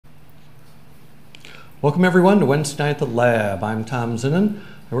Welcome everyone to Wednesday Night at the Lab. I'm Tom Zinnan.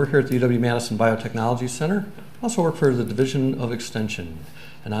 I work here at the UW-Madison Biotechnology Center. I also work for the Division of Extension.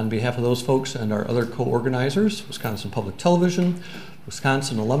 And on behalf of those folks and our other co-organizers, Wisconsin Public Television,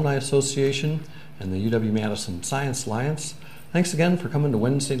 Wisconsin Alumni Association, and the UW-Madison Science Alliance, thanks again for coming to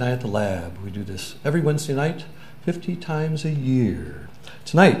Wednesday Night at the Lab. We do this every Wednesday night, 50 times a year.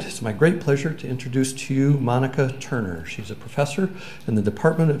 Tonight, it's my great pleasure to introduce to you Monica Turner. She's a professor in the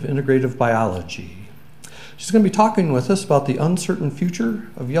Department of Integrative Biology. She's going to be talking with us about the uncertain future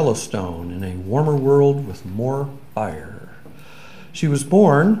of Yellowstone in a warmer world with more fire. She was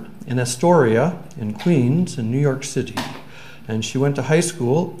born in Astoria in Queens in New York City, and she went to high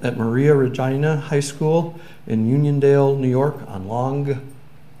school at Maria Regina High School in Uniondale, New York on Long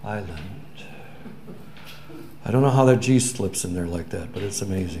Island. I don't know how that G slips in there like that, but it's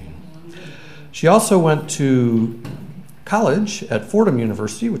amazing. She also went to college at Fordham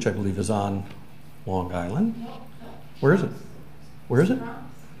University, which I believe is on Long Island. Where is it? Where is it?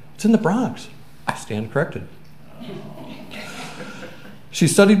 It's in the Bronx. I stand corrected. She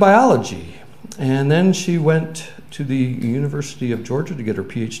studied biology, and then she went to the University of Georgia to get her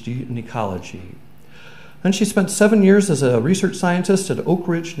PhD in ecology. Then she spent 7 years as a research scientist at Oak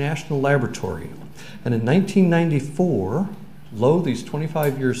Ridge National Laboratory. And in 1994, these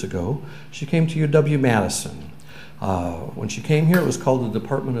 25 years ago, she came to UW-Madison. When she came here, it was called the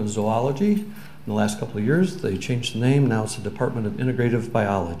Department of Zoology. In the last couple of years, they changed the name. Now it's the Department of Integrative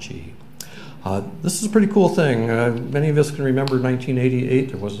Biology. This is a pretty cool thing. Many of us can remember 1988.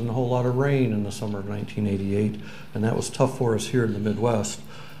 There wasn't a whole lot of rain in the summer of 1988, and that was tough for us here in the Midwest.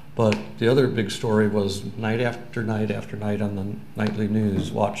 But the other big story was night after night after night on the nightly news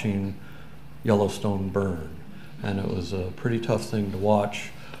watching Yellowstone burn. And it was a pretty tough thing to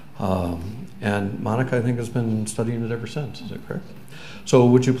watch. And Monica, I think, has been studying it ever since. Is that correct? So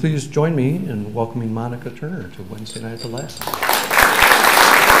would you please join me in welcoming Monica Turner to Wednesday Night at the Lab.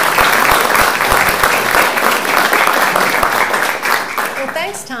 Well,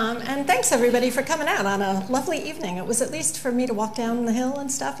 thanks, Tom, and thanks everybody for coming out on a lovely evening. It was, at least for me to walk down the hill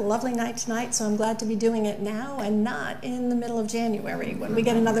and stuff, a lovely night tonight, so I'm glad to be doing it now and not in the middle of January when we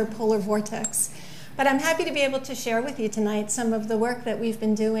get another polar vortex. But I'm happy to be able to share with you tonight some of the work that we've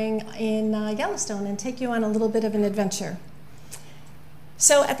been doing in Yellowstone and take you on a little bit of an adventure.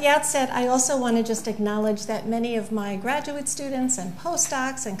 So at the outset, I also want to just acknowledge that many of my graduate students and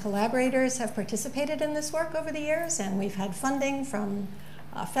postdocs and collaborators have participated in this work over the years, and we've had funding from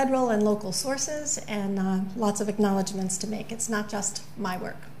federal and local sources, and lots of acknowledgments to make. It's not just my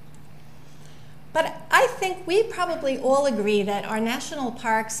work. But I think we probably all agree that our national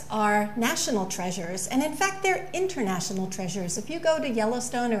parks are national treasures, and in fact, they're international treasures. If you go to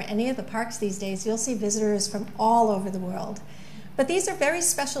Yellowstone or any of the parks these days, you'll see visitors from all over the world. But these are very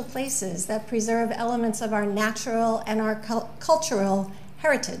special places that preserve elements of our natural and our cultural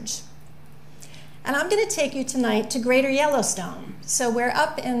heritage. And I'm going to take you tonight to Greater Yellowstone. So we're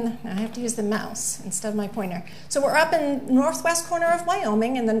up in, I have to use the mouse instead of my pointer. So we're up in northwest corner of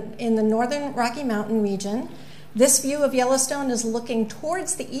Wyoming in the northern Rocky Mountain region. This view of Yellowstone is looking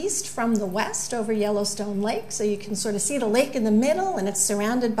towards the east from the west over Yellowstone Lake. So you can sort of see the lake in the middle, and it's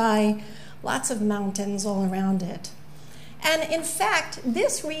surrounded by lots of mountains all around it. And in fact,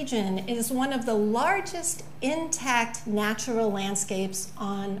 this region is one of the largest intact natural landscapes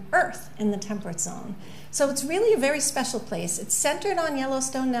on Earth in the temperate zone. So it's really a very special place. It's centered on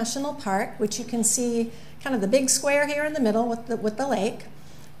Yellowstone National Park, which you can see kind of the big square here in the middle with the lake.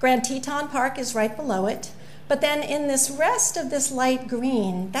 Grand Teton Park is right below it. But then in this rest of this light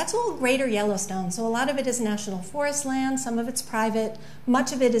green, that's all Greater Yellowstone. So a lot of it is national forest land, some of it's private,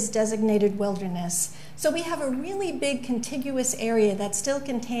 much of it is designated wilderness. So we have a really big contiguous area that still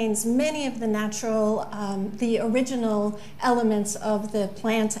contains many of the natural, the original elements of the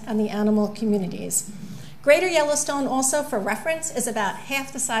plant and the animal communities. Greater Yellowstone also, for reference, is about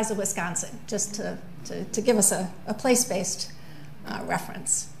half the size of Wisconsin, just to give us a place-based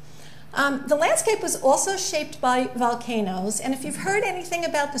reference. The landscape was also shaped by volcanoes, and if you've heard anything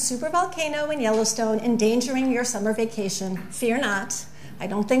about the supervolcano in Yellowstone endangering your summer vacation, fear not. I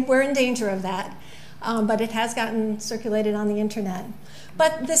don't think we're in danger of that, but it has gotten circulated on the internet.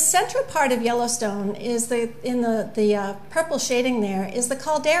 But the central part of Yellowstone is in the purple shading there is the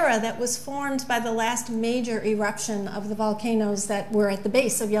caldera that was formed by the last major eruption of the volcanoes that were at the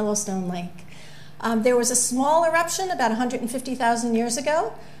base of Yellowstone Lake. There was a small eruption about 150,000 years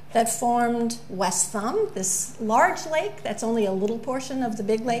ago that formed West Thumb, this large lake that's only a little portion of the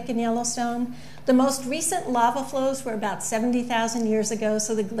big lake in Yellowstone. The most recent lava flows were about 70,000 years ago,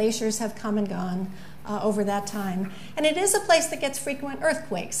 so the glaciers have come and gone. over that time. And it is a place that gets frequent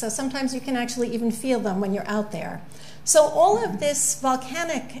earthquakes, so sometimes you can actually even feel them when you're out there. So all of this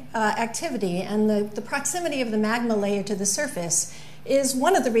volcanic activity and the proximity of the magma layer to the surface is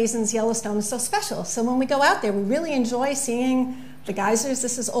one of the reasons Yellowstone is so special. So when we go out there, we really enjoy seeing the geysers.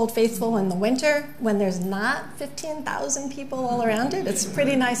 This is Old Faithful in the winter when there's not 15,000 people all around it. It's a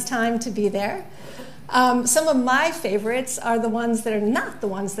pretty nice time to be there. Some of my favorites are the ones that are not the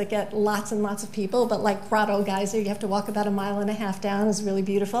ones that get lots and lots of people, but like Grotto Geyser, you have to walk about 1.5 miles down, is really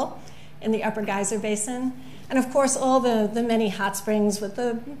beautiful in the Upper Geyser Basin. And of course, all the many hot springs with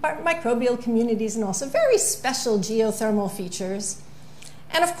the microbial communities and also very special geothermal features.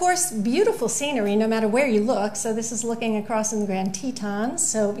 And of course, beautiful scenery no matter where you look. So this is looking across in the Grand Tetons.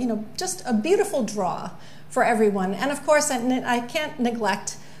 So, you know, just a beautiful draw for everyone. And of course, I can't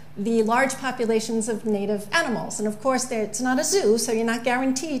neglect the large populations of native animals. And of course, it's not a zoo, so you're not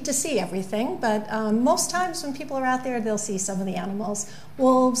guaranteed to see everything. But most times when people are out there, they'll see some of the animals: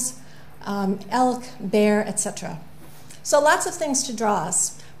 wolves, elk, bear, etc. So lots of things to draw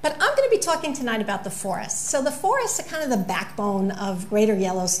us. But I'm going to be talking tonight about the forests. So the forests are kind of the backbone of Greater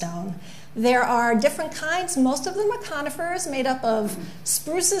Yellowstone. There are different kinds. Most of them are conifers made up of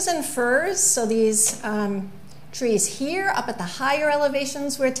spruces and firs. So these trees here up at the higher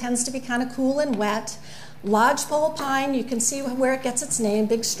elevations where it tends to be kind of cool and wet. Lodgepole pine, you can see where it gets its name,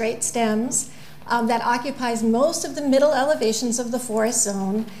 big straight stems. That occupies most of the middle elevations of the forest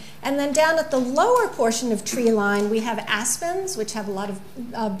zone. And then down at the lower portion of tree line, we have aspens, which have a lot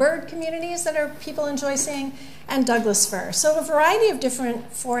of bird communities that people enjoy seeing, and Douglas fir. So a variety of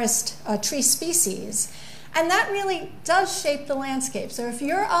different forest tree species. And that really does shape the landscape. So if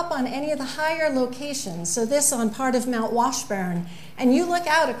you're up on any of the higher locations, so this on part of Mount Washburn, and you look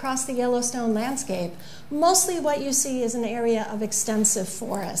out across the Yellowstone landscape, mostly what you see is an area of extensive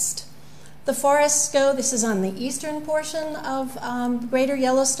forest. The forests go, this is on the eastern portion of Greater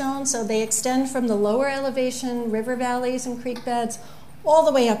Yellowstone, so they extend from the lower elevation, river valleys and creek beds, all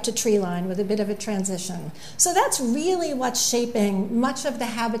the way up to tree line with a bit of a transition. So that's really what's shaping much of the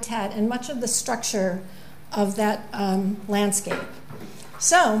habitat and much of the structure of that landscape.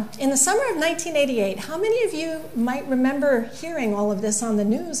 So in the summer of 1988, how many of you might remember hearing all of this on the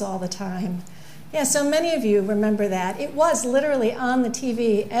news all the time? Yeah, so many of you remember that. It was literally on the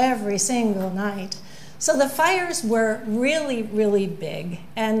TV every single night. So the fires were really, really big,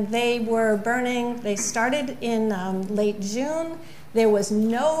 and they were burning. They started in late June. There was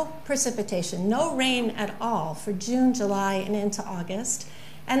no precipitation, no rain at all for June, July, and into August.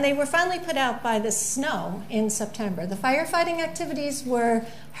 And they were finally put out by the snow in September. The firefighting activities were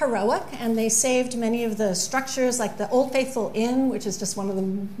heroic, and they saved many of the structures like the Old Faithful Inn, which is just one of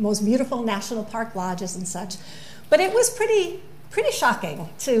the most beautiful national park lodges and such. But it was pretty shocking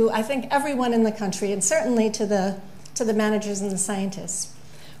to, I think, everyone in the country, and certainly to the managers and the scientists.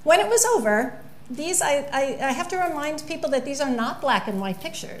 When it was over, I have to remind people that these are not black and white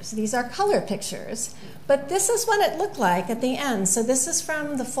pictures. These are color pictures. But this is what it looked like at the end. So this is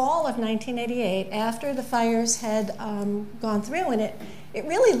from the fall of 1988, after the fires had gone through, and it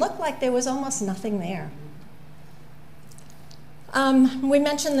really looked like there was almost nothing there. We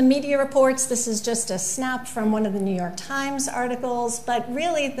mentioned the media reports. This is just a snap from one of the New York Times articles, but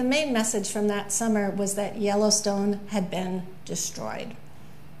really the main message from that summer was that Yellowstone had been destroyed.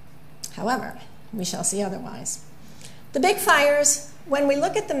 However, we shall see otherwise. The big fires, when we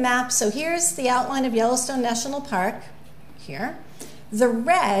look at the map, so here's the outline of Yellowstone National Park, here. The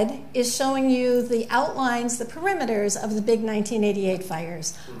red is showing you the outlines, the perimeters of the big 1988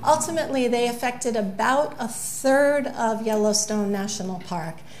 fires. Ultimately, they affected about 1/3 of Yellowstone National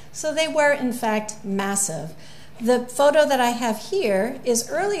Park. So they were, in fact, massive. The photo that I have here is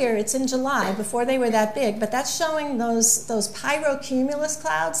earlier, it's in July, before they were that big, but that's showing those pyrocumulus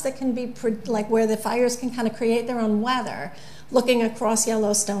clouds that can be, like where the fires can kind of create their own weather, looking across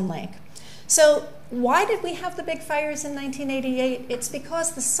Yellowstone Lake. So why did we have the big fires in 1988? It's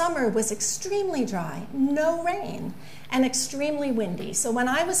because the summer was extremely dry, no rain, and extremely windy. So when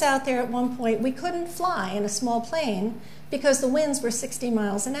I was out there at one point, we couldn't fly in a small plane because the winds were 60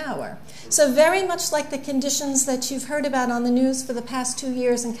 miles an hour. So very much like the conditions that you've heard about on the news for the past 2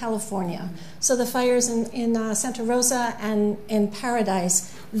 years in California. So the fires in Santa Rosa and in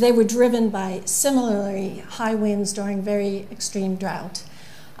Paradise, they were driven by similarly high winds during very extreme drought.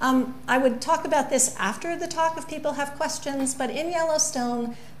 I would talk about this after the talk if people have questions, but in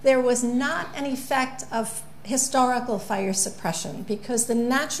Yellowstone, there was not an effect of historical fire suppression because the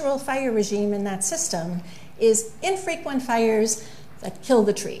natural fire regime in that system is infrequent fires that kill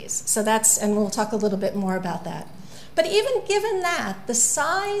the trees. So that's, and we'll talk a little bit more about that. But even given that, the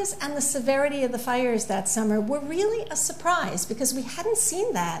size and the severity of the fires that summer were really a surprise because we hadn't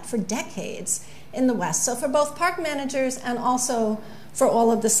seen that for decades in the West. So for both park managers and also for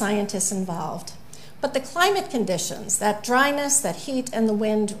all of the scientists involved. But the climate conditions, that dryness, that heat, and the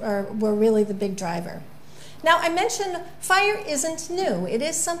wind were really the big driver. Now, I mentioned fire isn't new. It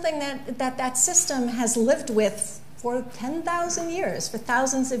is something that system has lived with for 10,000 years, for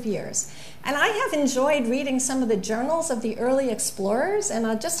thousands of years. And I have enjoyed reading some of the journals of the early explorers, and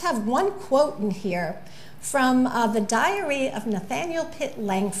I'll just have one quote in here from the diary of Nathaniel Pitt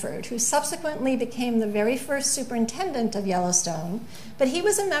Langford, who subsequently became the very first superintendent of Yellowstone, but he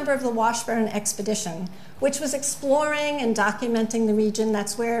was a member of the Washburn expedition, which was exploring and documenting the region.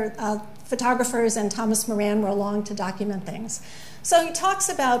 That's where photographers and Thomas Moran were along to document things. So he talks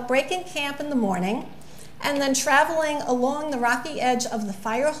about breaking camp in the morning and then traveling along the rocky edge of the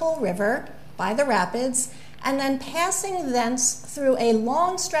Firehole River by the rapids, and then passing thence through a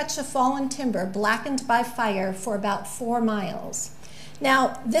long stretch of fallen timber blackened by fire for about 4 miles.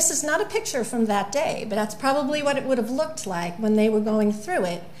 Now, this is not a picture from that day, but that's probably what it would have looked like when they were going through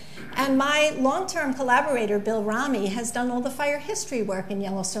it. And my long-term collaborator, Bill Rami, has done all the fire history work in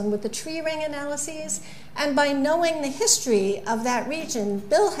Yellowstone with the tree ring analyses. And by knowing the history of that region,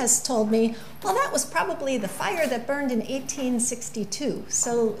 Bill has told me, well, that was probably the fire that burned in 1862.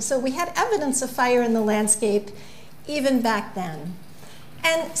 So we had evidence of fire in the landscape even back then.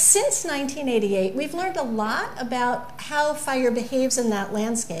 And since 1988, we've learned a lot about how fire behaves in that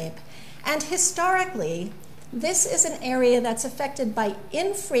landscape. And historically, this is an area that's affected by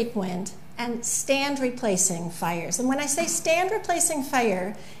infrequent and stand-replacing fires. And when I say stand-replacing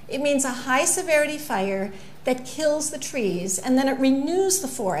fire, it means a high-severity fire that kills the trees, and then it renews the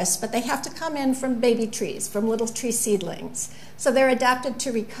forest, but they have to come in from baby trees, from little tree seedlings. So they're adapted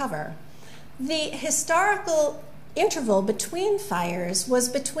to recover. The historical interval between fires was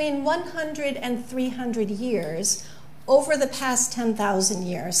between 100 and 300 years over the past 10,000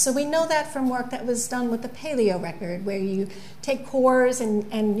 years. So we know that from work that was done with the paleo record, where you take cores and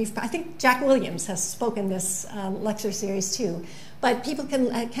I think Jack Williams has spoken this lecture series too, but people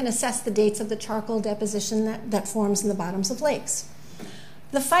can assess the dates of the charcoal deposition that forms in the bottoms of lakes.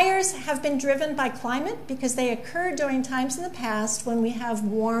 The fires have been driven by climate because they occurred during times in the past when we have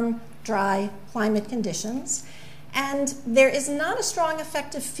warm, dry climate conditions. And there is not a strong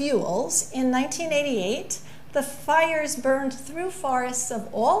effect of fuels. In 1988, the fires burned through forests of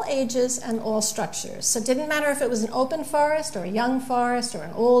all ages and all structures. So it didn't matter if it was an open forest or a young forest or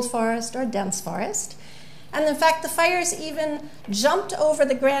an old forest or a dense forest. And in fact, the fires even jumped over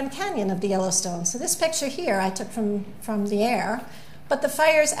the Grand Canyon of the Yellowstone. So this picture here I took from the air. But the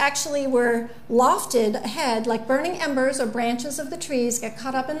fires actually were lofted ahead, like burning embers or branches of the trees get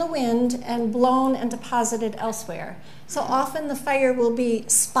caught up in the wind and blown and deposited elsewhere. So often the fire will be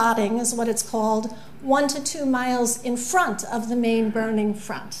spotting, is what it's called, 1 to 2 miles in front of the main burning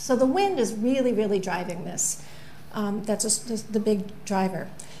front. So the wind is really, really driving this. That's just the big driver.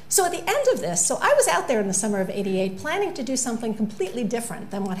 So at the end of this, so I was out there in the summer of '88 planning to do something completely different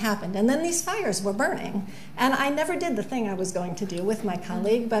than what happened. And then these fires were burning. And I never did the thing I was going to do with my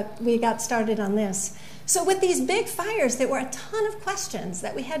colleague, but we got started on this. So with these big fires, there were a ton of questions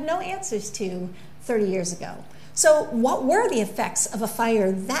that we had no answers to 30 years ago. So what were the effects of a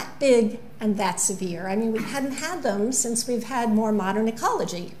fire that big and that severe? I mean, we hadn't had them since we've had more modern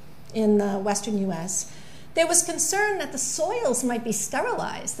ecology in the western US. There was concern that the soils might be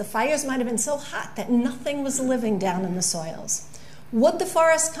sterilized. The fires might have been so hot that nothing was living down in the soils. Would the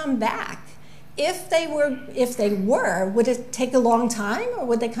forests come back? If they were, would it take a long time or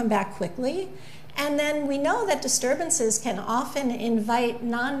would they come back quickly? And then we know that disturbances can often invite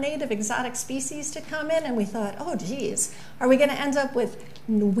non-native exotic species to come in, and we thought, oh geez, are we gonna end up with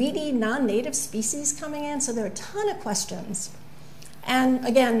weedy non-native species coming in? So there are a ton of questions. And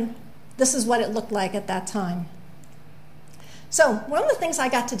again, this is what it looked like at that time. So one of the things I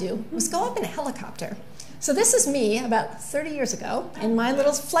got to do was go up in a helicopter. So this is me about 30 years ago in my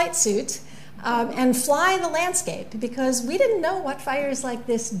little flight suit and fly the landscape because we didn't know what fires like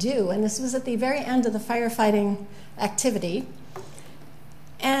this do. And this was at the very end of the firefighting activity.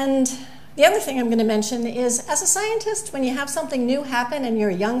 And the other thing I'm going to mention is, as a scientist, when you have something new happen and you're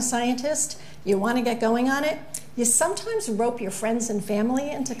a young scientist, you want to get going on it, you sometimes rope your friends and family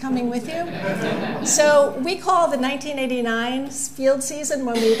into coming with you. So we call the 1989 field season,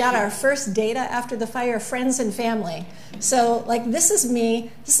 when we got our first data after the fire, friends and family. So like, this is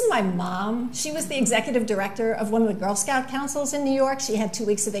me, this is my mom. She was the executive director of one of the Girl Scout councils in New York. She had 2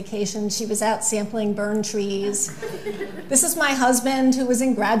 weeks of vacation. She was out sampling burned trees. This is my husband, who was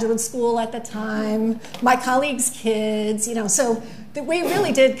in graduate school at the time, my colleagues' kids, you know, so we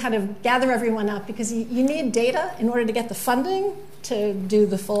really did kind of gather everyone up, because you need data in order to get the funding to do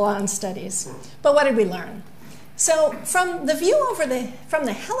the full-on studies. But what did we learn? So from the view from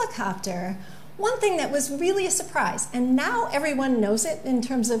the helicopter, one thing that was really a surprise, and now everyone knows it in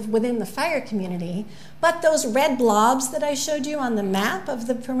terms of within the fire community, but those red blobs that I showed you on the map of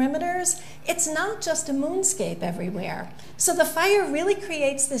the perimeters, it's not just a moonscape everywhere. So the fire really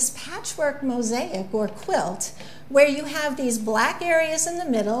creates this patchwork mosaic or quilt, where you have these black areas in the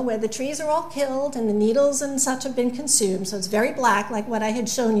middle where the trees are all killed and the needles and such have been consumed. So it's very black, like what I had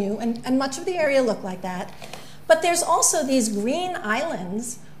shown you, and much of the area looked like that. But there's also these green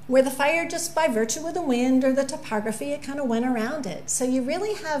islands where the fire, just by virtue of the wind or the topography, it kind of went around it. So you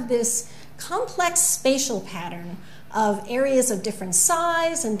really have this complex spatial pattern of areas of different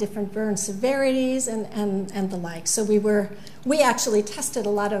size and different burn severities and the like. So we actually tested a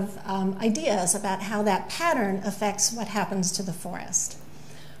lot of ideas about how that pattern affects what happens to the forest.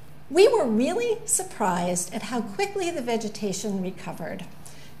 We were really surprised at how quickly the vegetation recovered.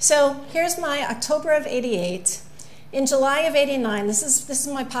 So here's my October of '88. In July of '89, this is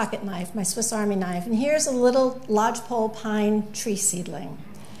my pocket knife, my Swiss Army knife, and here's a little lodgepole pine tree seedling.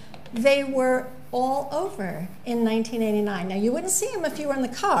 They were all over in 1989. Now, you wouldn't see them if you were in the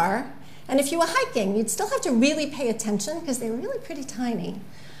car, and if you were hiking, you'd still have to really pay attention because they were really pretty tiny.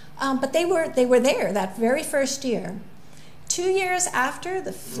 But they were there that very first year. 2 years after,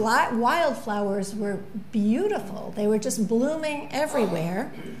 the wildflowers were beautiful. They were just blooming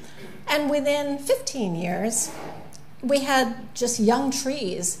everywhere. And within 15 years, we had just young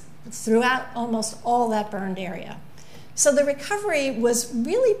trees throughout almost all that burned area. So the recovery was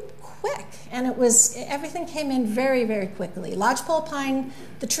really quick, and everything came in very, very quickly. Lodgepole pine,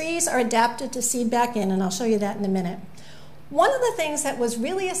 the trees are adapted to seed back in, and I'll show you that in a minute. One of the things that was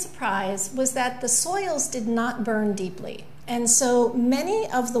really a surprise was that the soils did not burn deeply. And so many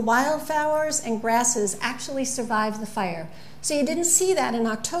of the wildflowers and grasses actually survived the fire. So you didn't see that in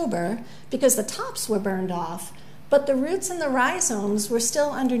October because the tops were burned off, but the roots and the rhizomes were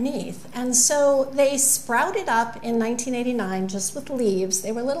still underneath. And so they sprouted up in 1989 just with leaves.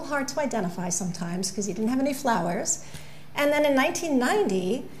 They were a little hard to identify sometimes because you didn't have any flowers. And then in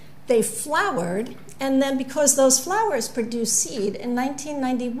 1990, they flowered, and then because those flowers produced seed, in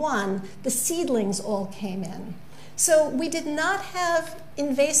 1991, the seedlings all came in. So we did not have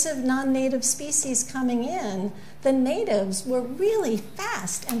invasive non-native species coming in. The natives were really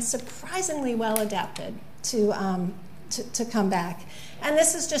fast and surprisingly well adapted to come back. And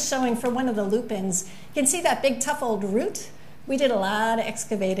this is just showing for one of the lupins. You can see that big tough old root. We did a lot of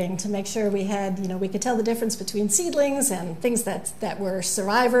excavating to make sure we had, we could tell the difference between seedlings and things that were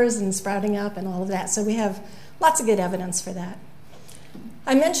survivors and sprouting up and all of that. So we have lots of good evidence for that.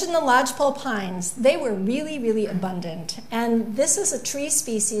 I mentioned the lodgepole pines. They were really, really abundant. And this is a tree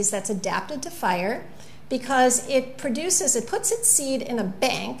species that's adapted to fire because it puts its seed in a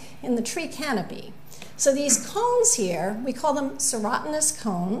bank in the tree canopy. So these cones here, we call them serotinous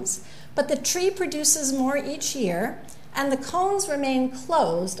cones, but the tree produces more each year, and the cones remain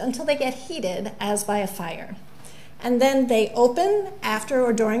closed until they get heated as by a fire. And then they open after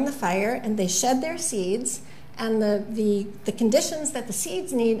or during the fire, and they shed their seeds, and the conditions that the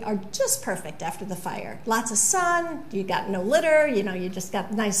seeds need are just perfect after the fire. Lots of sun, you got no litter, you just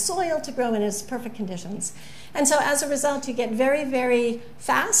got nice soil to grow in, it's perfect conditions. And so as a result, you get very, very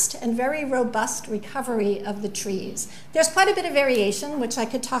fast and very robust recovery of the trees. There's quite a bit of variation, which I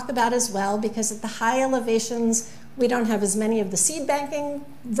could talk about as well, because at the high elevations, we don't have as many of the seed banking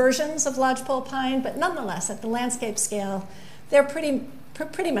versions of lodgepole pine, but nonetheless, at the landscape scale, they're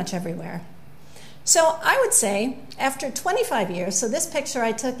pretty much everywhere. So I would say, after 25 years, so this picture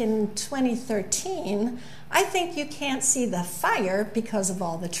I took in 2013, I think you can't see the fire because of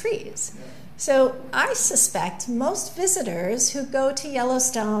all the trees. So I suspect most visitors who go to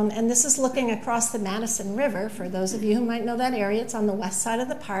Yellowstone, and this is looking across the Madison River, for those of you who might know that area, it's on the west side of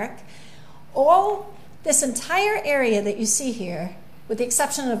the park, this entire area that you see here, with the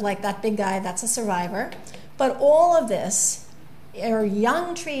exception of like that big guy, that's a survivor, but all of this are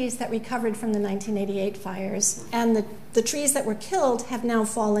young trees that recovered from the 1988 fires, and the trees that were killed have now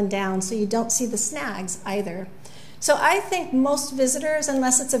fallen down, so you don't see the snags either. So I think most visitors,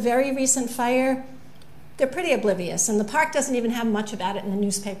 unless it's a very recent fire, they're pretty oblivious. And the park doesn't even have much about it in the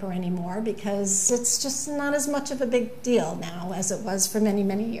newspaper anymore because it's just not as much of a big deal now as it was for many,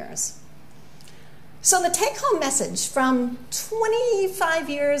 many years. So the take-home message from 25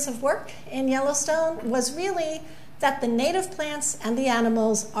 years of work in Yellowstone was really that the native plants and the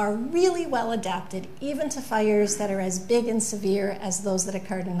animals are really well adapted, even to fires that are as big and severe as those that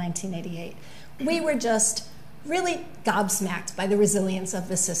occurred in 1988. We were just really gobsmacked by the resilience of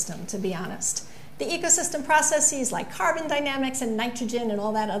the system, to be honest. The ecosystem processes like carbon dynamics and nitrogen and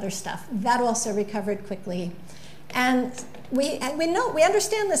all that other stuff, that also recovered quickly. And we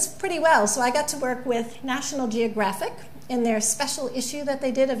understand this pretty well, so I got to work with National Geographic in their special issue that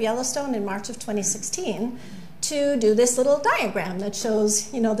they did of Yellowstone in March of 2016 to do this little diagram that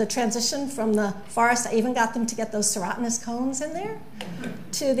shows, the transition from the forest. I even got them to get those serotinous cones in there,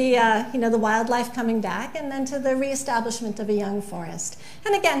 to the wildlife coming back, and then to the reestablishment of a young forest.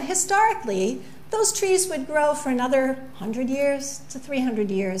 And again, historically, those trees would grow for another 100 years to 300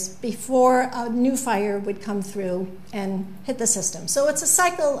 years before a new fire would come through and hit the system. So it's a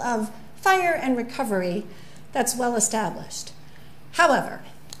cycle of fire and recovery that's well established. However,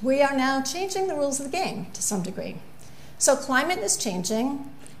 we are now changing the rules of the game to some degree. So climate is changing,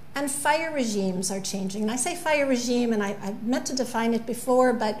 and fire regimes are changing. And I say fire regime, and I meant to define it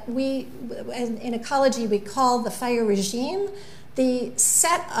before, but in ecology, we call the fire regime the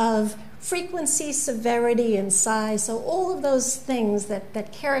set of frequency, severity, and size, so all of those things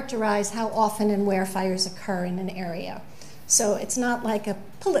that characterize how often and where fires occur in an area. So it's not like a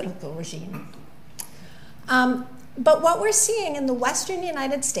political regime. But what we're seeing in the western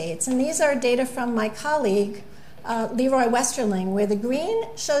United States, and these are data from my colleague, Leroy Westerling, where the green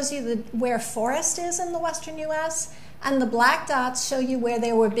shows you where forest is in the western US, and the black dots show you where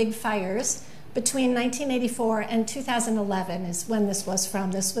there were big fires between 1984 and 2011 is when this was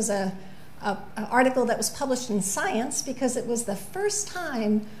from. This was an article that was published in Science because it was the first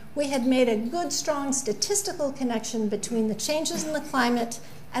time we had made a good, strong statistical connection between the changes in the climate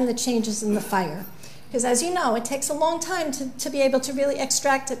and the changes in the fire. Because as you know, it takes a long time to be able to really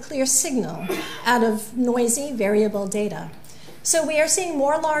extract a clear signal out of noisy, variable data. So we are seeing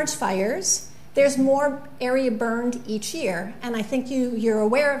more large fires. There's more area burned each year, and I think you're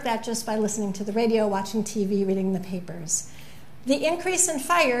aware of that just by listening to the radio, watching TV, reading the papers. The increase in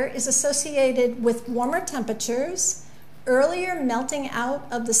fire is associated with warmer temperatures, earlier melting out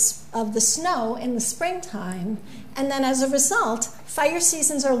of the snow in the springtime, and then as a result, fire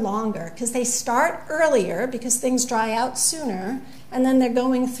seasons are longer because they start earlier because things dry out sooner, and then they're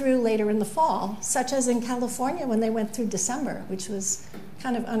going through later in the fall, such as in California when they went through December, which was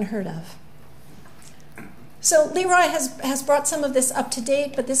kind of unheard of. So Leroy has brought some of this up to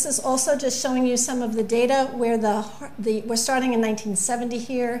date, but this is also just showing you some of the data where we're starting in 1970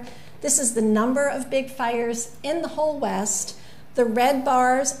 here. This is the number of big fires in the whole West. The red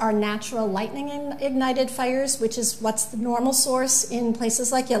bars are natural lightning-ignited fires, which is what's the normal source in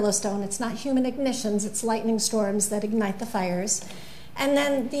places like Yellowstone. It's not human ignitions, it's lightning storms that ignite the fires. And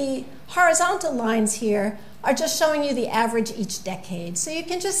then the horizontal lines here are just showing you the average each decade. So you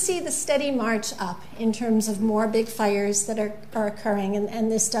can just see the steady march up in terms of more big fires that are occurring,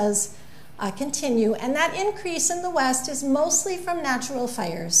 and this does continue. And that increase in the West is mostly from natural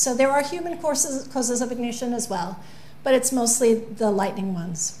fires. So there are human causes of ignition as well, but it's mostly the lightning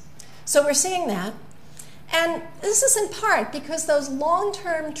ones. So we're seeing that. And this is in part because those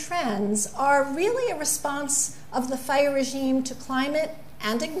long-term trends are really a response of the fire regime to climate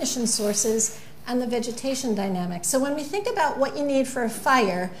and ignition sources and the vegetation dynamics. So when we think about what you need for a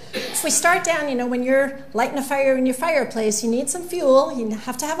fire, if we start down, when you're lighting a fire in your fireplace, you need some fuel, you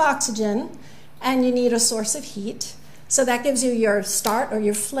have to have oxygen, and you need a source of heat. So that gives you your start or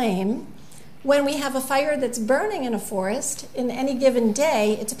your flame. When we have a fire that's burning in a forest, in any given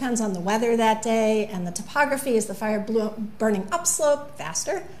day, it depends on the weather that day and the topography. Is the fire burning upslope,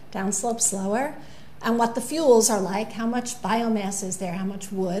 faster, downslope, slower, and what the fuels are like, how much biomass is there, how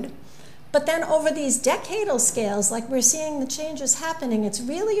much wood. But then over these decadal scales, like we're seeing the changes happening, it's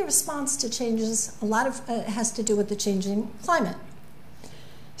really a response to changes. A lot of it has to do with the changing climate.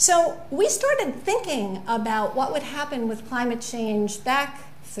 So we started thinking about what would happen with climate change back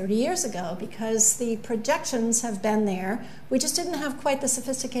 30 years ago because the projections have been there. We just didn't have quite the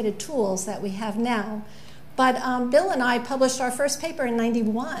sophisticated tools that we have now. But Bill and I published our first paper in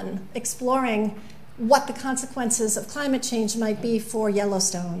 '91 exploring what the consequences of climate change might be for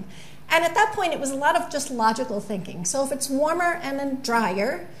Yellowstone. And at that point, it was a lot of just logical thinking. So if it's warmer and then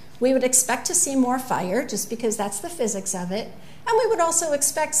drier, we would expect to see more fire just because that's the physics of it. And we would also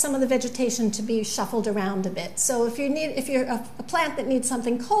expect some of the vegetation to be shuffled around a bit. So if you're a plant that needs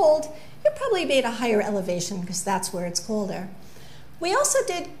something cold, you'll probably be at a higher elevation because that's where it's colder. We also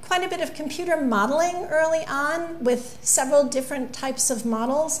did quite a bit of computer modeling early on with several different types of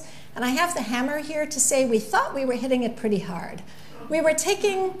models. And I have the hammer here to say we thought we were hitting it pretty hard. We were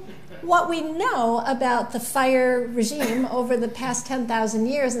taking what we know about the fire regime over the past 10,000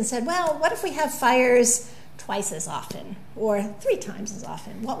 years and said, well, what if we have fires twice as often or 3 times as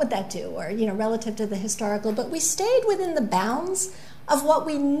often? What would that do? Or, relative to the historical. But we stayed within the bounds of what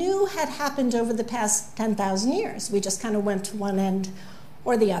we knew had happened over the past 10,000 years. We just kind of went to one end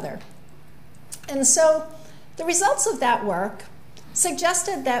or the other. And so the results of that work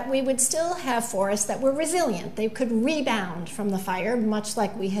suggested that we would still have forests that were resilient. They could rebound from the fire, much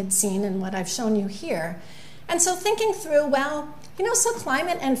like we had seen in what I've shown you here. And so thinking through, well, so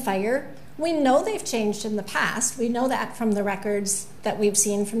climate and fire, we know they've changed in the past. We know that from the records that we've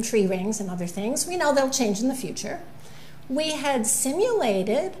seen from tree rings and other things. We know they'll change in the future. We had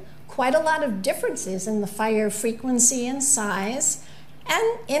simulated quite a lot of differences in the fire frequency and size.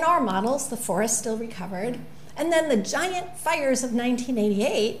 And in our models, the forest still recovered. And then the giant fires of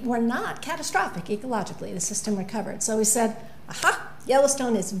 1988 were not catastrophic ecologically. The system recovered. So we said, aha,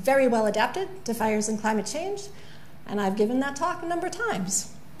 Yellowstone is very well adapted to fires and climate change. And I've given that talk a number of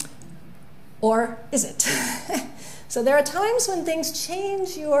times. Or is it? So there are times when things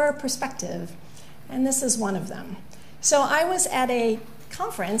change your perspective. And this is one of them. So I was at a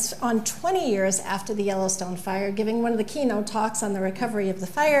conference on 20 years after the Yellowstone fire, giving one of the keynote talks on the recovery of the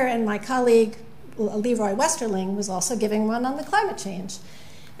fire, and my colleague, Leroy Westerling, was also giving one on the climate change.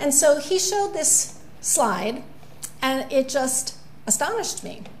 And so he showed this slide, and it just astonished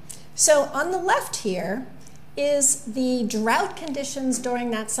me. So on the left here is the drought conditions during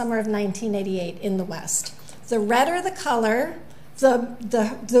that summer of 1988 in the West. The redder the color,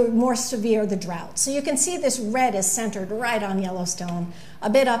 the more severe the drought. So you can see this red is centered right on Yellowstone, a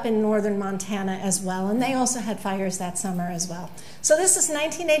bit up in northern Montana as well, and they also had fires that summer as well. So this is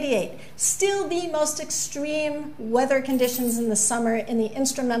 1988, still the most extreme weather conditions in the summer in the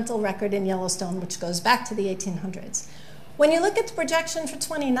instrumental record in Yellowstone, which goes back to the 1800s. When you look at the projection for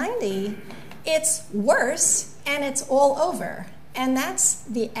 2090, it's worse and it's all over, and that's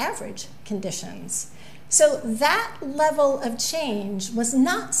the average conditions. So that level of change was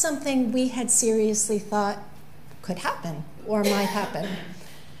not something we had seriously thought could happen or might happen.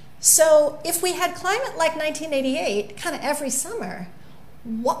 So if we had climate like 1988 kind of every summer,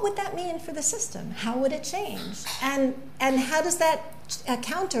 what would that mean for the system? How would it change? And how does that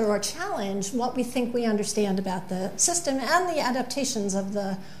counter or challenge what we think we understand about the system and the adaptations of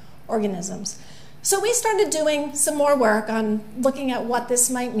the organisms? So we started doing some more work on looking at what this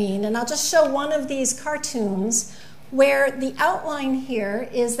might mean, and I'll just show one of these cartoons where the outline here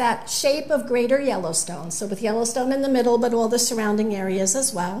is that shape of Greater Yellowstone, so with Yellowstone in the middle, but all the surrounding areas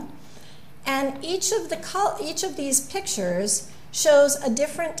as well. And each of these pictures shows a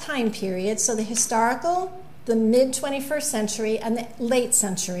different time period, so the historical, the mid-21st century, and the late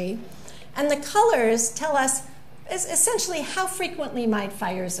century. And the colors tell us is essentially how frequently might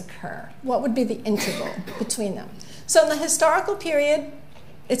fires occur? What would be the interval between them? So in the historical period,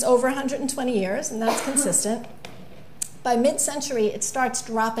 it's over 120 years, and that's consistent. By mid-century, it starts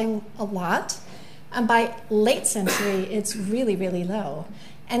dropping a lot. And by late century, it's really, really low.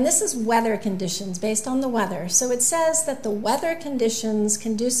 And this is weather conditions based on the weather. So it says that the weather conditions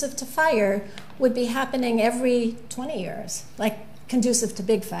conducive to fire would be happening every 20 years, like conducive to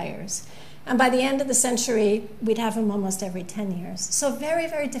big fires. And by the end of the century, we'd have them almost every 10 years. So very,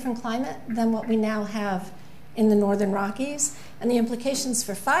 very different climate than what we now have in the Northern Rockies. And the implications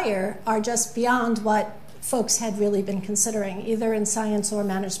for fire are just beyond what folks had really been considering, either in science or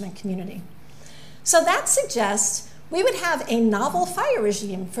management community. So that suggests we would have a novel fire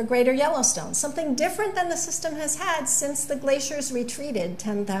regime for Greater Yellowstone, something different than the system has had since the glaciers retreated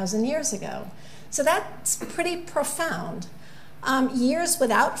 10,000 years ago. So that's pretty profound. Years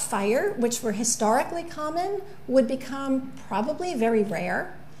without fire, which were historically common, would become probably very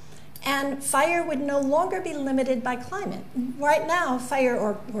rare. And fire would no longer be limited by climate. Right now, fire,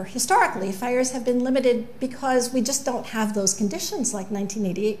 or historically, fires have been limited because we just don't have those conditions like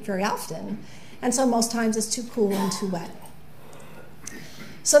 1988 very often. And so most times it's too cool and too wet.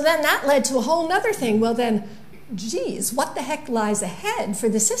 So then that led to a whole other thing. Well then, geez, what the heck lies ahead for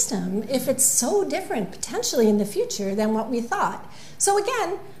the system if it's so different potentially in the future than what we thought? So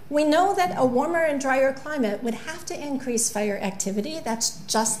again, we know that a warmer and drier climate would have to increase fire activity. That's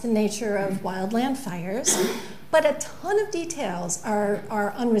just the nature of wildland fires. But a ton of details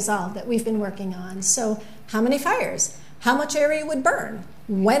are unresolved that we've been working on. So how many fires? How much area would burn?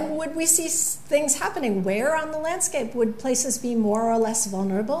 When would we see things happening? Where on the landscape would places be more or less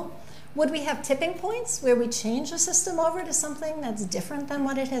vulnerable? Would we have tipping points where we change a system over to something that's different than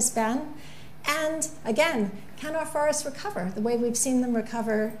what it has been? And again, can our forests recover the way we've seen them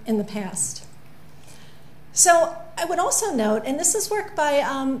recover in the past? So I would also note, and this is work by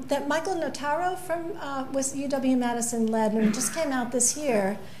that Michael Notaro from UW-Madison led, and it just came out this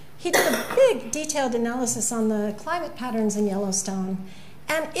year. He did a big detailed analysis on the climate patterns in Yellowstone,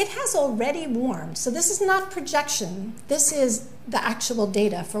 and it has already warmed. So this is not projection. This is the actual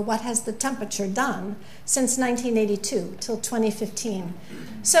data for what has the temperature done since 1982 till 2015.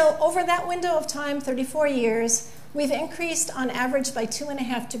 So over that window of time, 34 years, we've increased on average by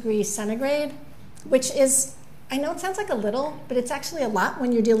 2.5 degrees centigrade, which is, I know it sounds like a little, but it's actually a lot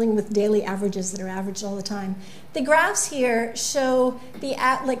when you're dealing with daily averages that are averaged all the time. The graphs here show the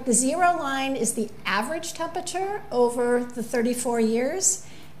zero line is the average temperature over the 34 years,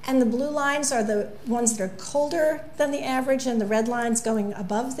 and the blue lines are the ones that are colder than the average, and the red lines going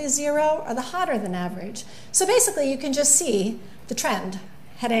above the zero are the hotter than average. So basically, you can just see the trend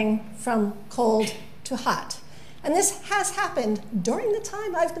heading from cold to hot. And this has happened during the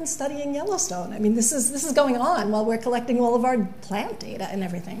time I've been studying Yellowstone. I mean, this is going on while we're collecting all of our plant data and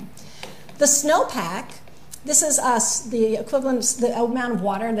everything. The snowpack, this is the equivalent, the amount of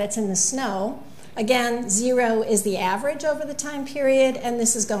water that's in the snow. Again, 0 is the average over the time period, and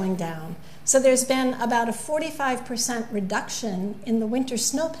this is going down. So there's been about a 45% reduction in the winter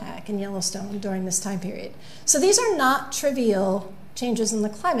snowpack in Yellowstone during this time period. So these are not trivial changes in the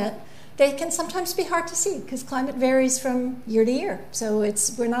climate. They can sometimes be hard to see because climate varies from year to year. So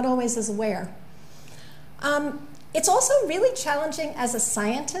we're not always as aware. It's also really challenging as a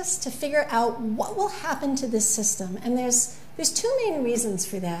scientist to figure out what will happen to this system. And there's two main reasons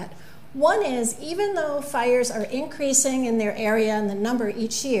for that. One is, even though fires are increasing in their area and the number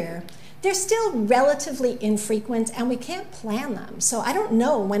each year, they're still relatively infrequent, and we can't plan them. So I don't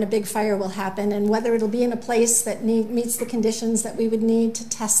know when a big fire will happen and whether it'll be in a place that meets the conditions that we would need to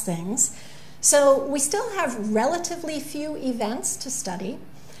test things. So we still have relatively few events to study.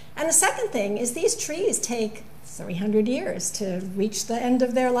 And the second thing is these trees take 300 years to reach the end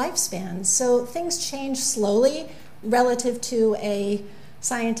of their lifespan. So things change slowly relative to a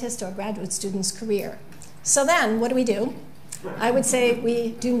scientist or graduate student's career. So then, what do? I would say we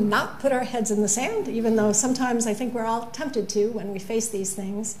do not put our heads in the sand, even though sometimes I think we're all tempted to when we face these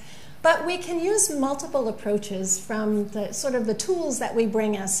things. But we can use multiple approaches from the sort of the tools that we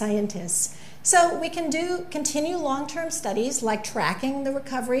bring as scientists. So we can continue long-term studies like tracking the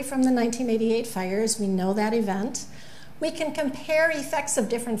recovery from the 1988 fires. We know that event. We can compare effects of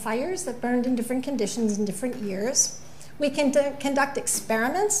different fires that burned in different conditions in different years. We can conduct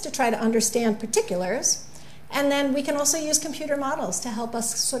experiments to try to understand particulars. And then we can also use computer models to help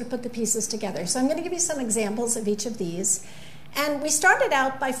us sort of put the pieces together. So I'm going to give you some examples of each of these. And we started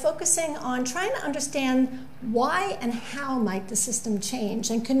out by focusing on trying to understand why and how might the system change,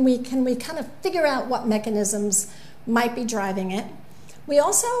 and can we kind of figure out what mechanisms might be driving it. We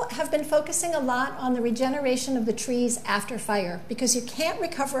also have been focusing a lot on the regeneration of the trees after fire, because you can't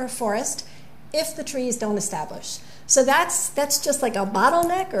recover a forest if the trees don't establish. So that's just like a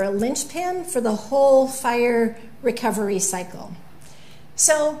bottleneck or a linchpin for the whole fire recovery cycle.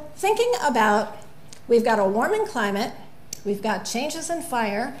 So thinking about, we've got a warming climate, we've got changes in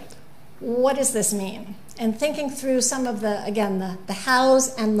fire, what does this mean? And thinking through some of the, again, the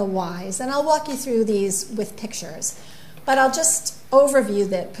hows and the whys. And I'll walk you through these with pictures. But I'll just give you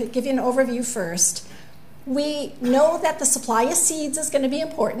an overview first. We know that the supply of seeds is going to be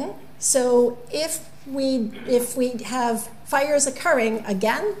important. So if we have fires occurring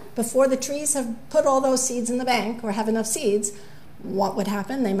again before the trees have put all those seeds in the bank or have enough seeds, what would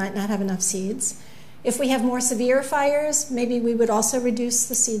happen? They might not have enough seeds. If we have more severe fires, maybe we would also reduce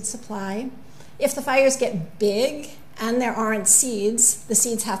the seed supply. If the fires get big and there aren't seeds, the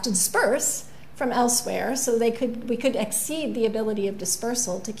seeds have to disperse from elsewhere, so we could exceed the ability of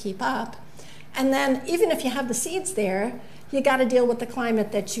dispersal to keep up. And then even if you have the seeds there, you got to deal with the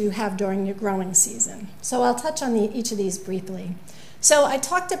climate that you have during your growing season. So I'll touch on each of these briefly. So I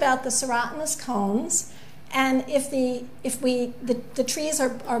talked about the serotinous cones, and if the trees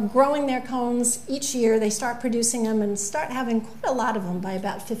are growing their cones each year, they start producing them and start having quite a lot of them by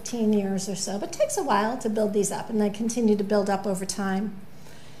about 15 years or so. But it takes a while to build these up, and they continue to build up over time.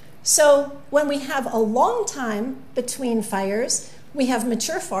 So when we have a long time between fires, we have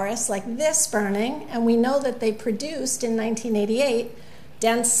mature forests like this burning, and we know that they produced in 1988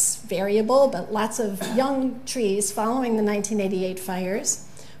 dense, variable, but lots of young trees following the 1988 fires.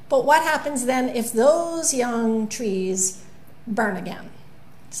 But what happens then if those young trees burn again?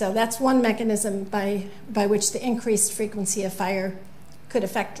 So that's one mechanism by which the increased frequency of fire could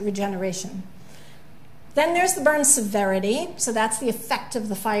affect regeneration. Then there's the burn severity. So that's the effect of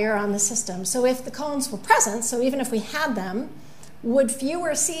the fire on the system. So if the cones were present, so even if we had them, would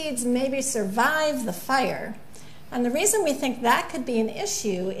fewer seeds maybe survive the fire? And the reason we think that could be an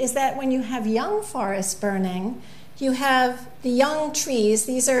issue is that when you have young forests burning, you have the young trees.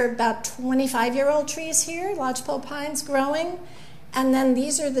 These are about 25-year-old trees here, lodgepole pines growing. And then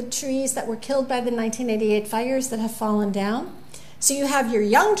these are the trees that were killed by the 1988 fires that have fallen down. So you have your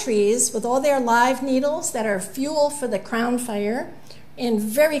young trees with all their live needles that are fuel for the crown fire in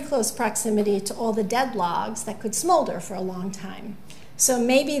very close proximity to all the dead logs that could smolder for a long time. So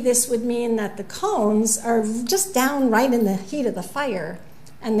maybe this would mean that the cones are just down right in the heat of the fire,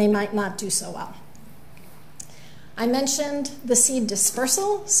 and they might not do so well. I mentioned the seed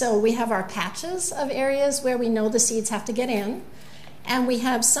dispersal. So we have our patches of areas where we know the seeds have to get in. And we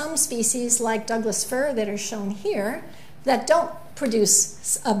have some species like Douglas fir that are shown here that don't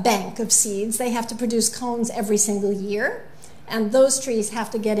produce a bank of seeds. They have to produce cones every single year. And those trees have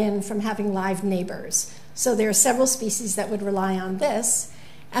to get in from having live neighbors. So there are several species that would rely on this.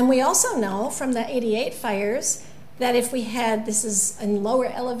 And we also know from the 88 fires that if we had, this is in lower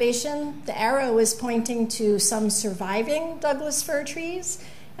elevation, the arrow is pointing to some surviving Douglas fir trees.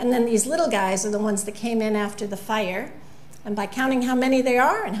 And then these little guys are the ones that came in after the fire. And by counting how many they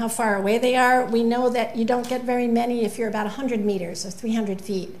are and how far away they are, we know that you don't get very many if you're about 100 meters or 300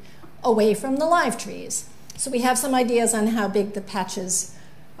 feet away from the live trees. So we have some ideas on how big the patches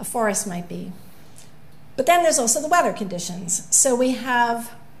of forest might be. But then there's also the weather conditions. So we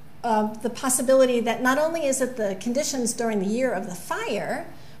have the possibility that not only is it the conditions during the year of the fire,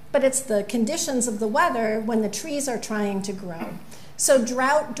 but it's the conditions of the weather when the trees are trying to grow. So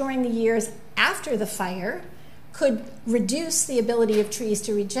drought during the years after the fire could reduce the ability of trees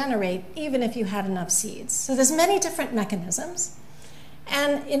to regenerate even if you had enough seeds. So there's many different mechanisms.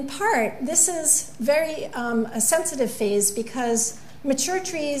 And in part, this is very a sensitive phase because mature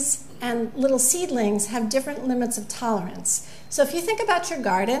trees and little seedlings have different limits of tolerance. So if you think about your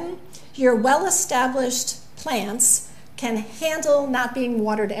garden, your well-established plants can handle not being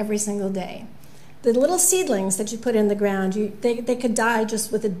watered every single day. The little seedlings that you put in the ground, they could die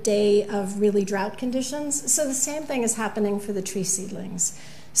just with a day of really drought conditions. So the same thing is happening for the tree seedlings.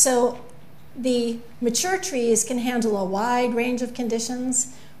 So the mature trees can handle a wide range of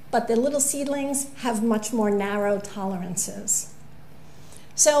conditions, but the little seedlings have much more narrow tolerances.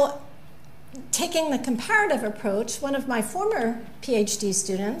 So taking the comparative approach, one of my former PhD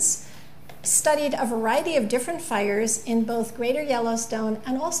students studied a variety of different fires in both Greater Yellowstone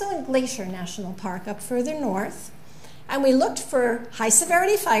and also in Glacier National Park up further north. And we looked for high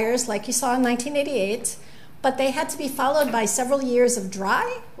severity fires like you saw in 1988, but they had to be followed by several years of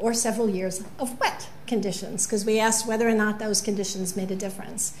dry or several years of wet conditions because we asked whether or not those conditions made a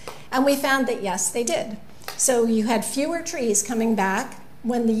difference. And we found that yes, they did. So you had fewer trees coming back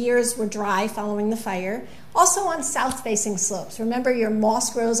when the years were dry following the fire. Also on south-facing slopes. Remember, your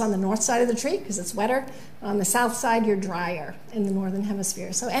moss grows on the north side of the tree because it's wetter. On the south side, you're drier in the northern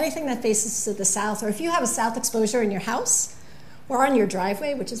hemisphere. So anything that faces to the south, or if you have a south exposure in your house or on your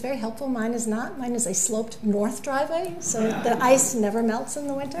driveway, which is very helpful, mine is not. Mine is a sloped north driveway, so the ice never melts in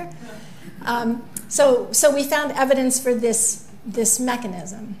the winter. So we found evidence for this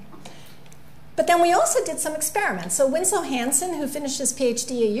mechanism. But then we also did some experiments. So Winslow Hansen, who finished his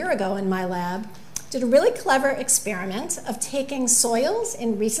PhD a year ago in my lab, did a really clever experiment of taking soils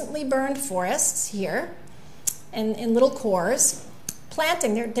in recently burned forests here in little cores,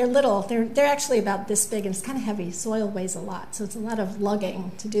 planting. They're little. They're actually about this big, and it's kind of heavy. Soil weighs a lot, so it's a lot of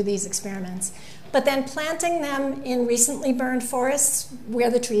lugging to do these experiments. But then planting them in recently burned forests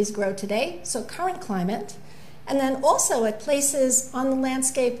where the trees grow today, so current climate, and then also at places on the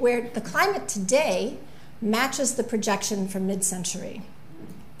landscape where the climate today matches the projection from mid-century.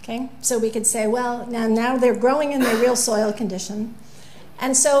 Okay? So we could say, well, now they're growing in their real soil condition.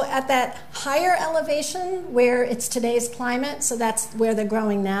 And so at that higher elevation where it's today's climate, so that's where they're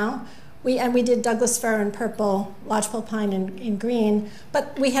growing now, we did Douglas fir in purple, lodgepole pine in green,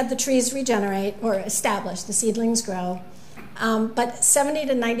 but we had the trees regenerate or establish, the seedlings grow, but 70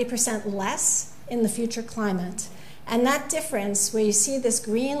 to 90% less in the future climate. And that difference, where you see this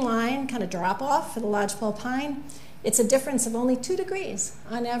green line kind of drop off for the lodgepole pine, it's a difference of only 2 degrees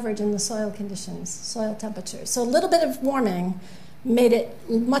on average in the soil conditions, soil temperatures. So a little bit of warming made it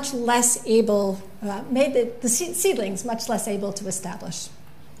much less able, made the seedlings much less able to establish.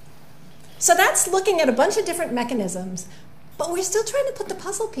 So that's looking at a bunch of different mechanisms. But we're still trying to put the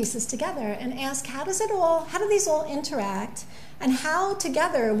puzzle pieces together and ask, how do these all interact, and how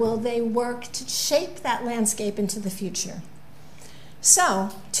together will they work to shape that landscape into the future?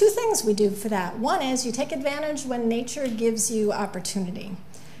 So, two things we do for that. One is you take advantage when nature gives you opportunity.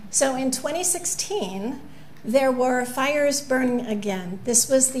 So in 2016, there were fires burning again.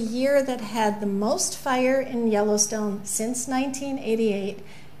 This was the year that had the most fire in Yellowstone since 1988.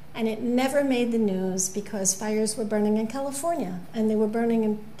 And it never made the news because fires were burning in California, and they were burning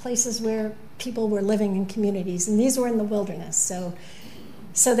in places where people were living in communities, and these were in the wilderness.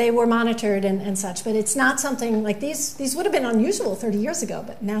 So they were monitored and such, but it's not something like these would have been unusual 30 years ago,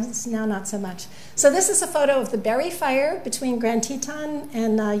 but now not so much. So this is a photo of the Berry Fire between Grand Teton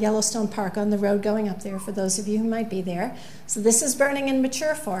and Yellowstone Park on the road going up there, for those of you who might be there. So this is burning in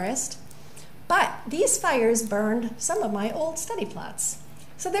mature forest, but these fires burned some of my old study plots.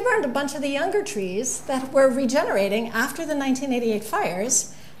 So they burned a bunch of the younger trees that were regenerating after the 1988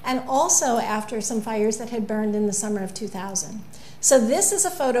 fires, and also after some fires that had burned in the summer of 2000. So this is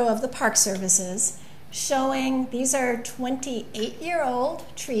a photo of the Park Services showing, these are 28-year-old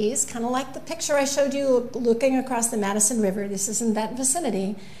trees, kind of like the picture I showed you looking across the Madison River. This is in that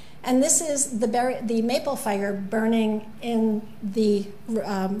vicinity. And this is the maple fire burning in the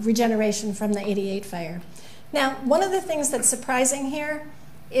regeneration from the 88 fire. Now, one of the things that's surprising here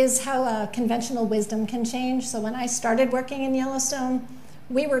is how conventional wisdom can change. So when I started working in Yellowstone,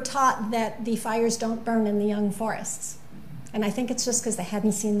 we were taught that the fires don't burn in the young forests. And I think it's just because they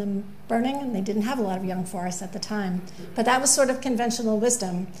hadn't seen them burning, and they didn't have a lot of young forests at the time. But that was sort of conventional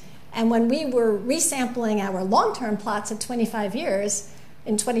wisdom. And when we were resampling our long-term plots at 25 years,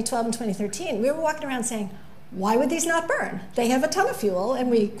 in 2012 and 2013, we were walking around saying, why would these not burn? They have a ton of fuel,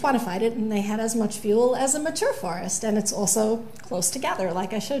 and we quantified it, and they had as much fuel as a mature forest, and it's also close together,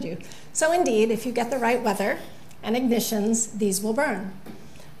 like I showed you. So indeed, if you get the right weather and ignitions, these will burn.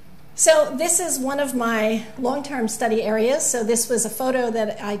 So this is one of my long-term study areas. So this was a photo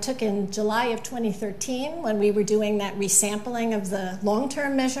that I took in July of 2013 when we were doing that resampling of the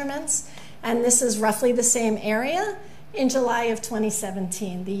long-term measurements, and this is roughly the same area in July of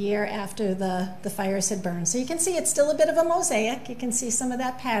 2017, the year after the fires had burned. So you can see it's still a bit of a mosaic. You can see some of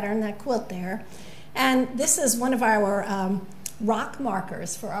that pattern, that quilt there. And this is one of our rock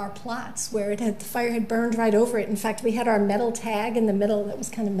markers for our plots where the fire had burned right over it. In fact, we had our metal tag in the middle that was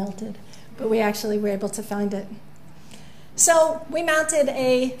kind of melted, but we actually were able to find it. So we mounted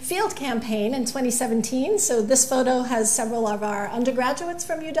a field campaign in 2017. So this photo has several of our undergraduates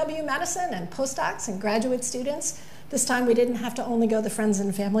from UW-Madison and postdocs and graduate students. This time we didn't have to only go the friends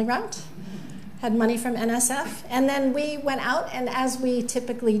and family route. Had money from NSF. And then we went out, and as we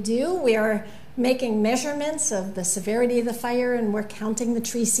typically do, we are making measurements of the severity of the fire, and we're counting the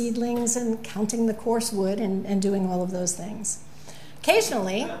tree seedlings and counting the coarse wood and doing all of those things.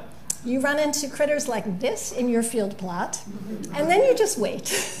 Occasionally, you run into critters like this in your field plot, and then you just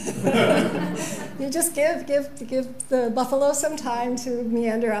wait. You just give the buffalo some time to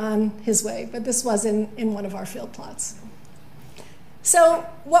meander on his way, but this was in one of our field plots. So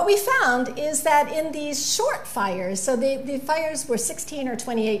what we found is that in these short fires, so the fires were 16 or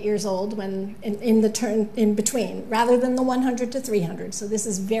 28 years old when in the turn in between, rather than the 100 to 300. So this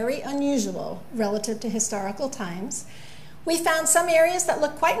is very unusual relative to historical times. We found some areas that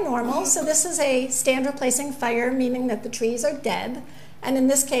look quite normal. So this is a stand replacing fire, meaning that the trees are dead. And in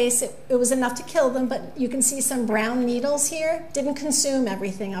this case, it was enough to kill them, but you can see some brown needles here. Didn't consume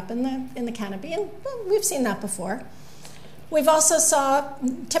everything up in the canopy, and well, we've seen that before. We've also saw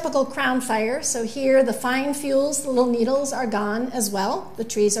typical crown fire. So here, the fine fuels, the little needles are gone as well. The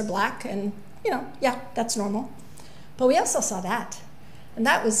trees are black, and yeah, that's normal. But we also saw that, and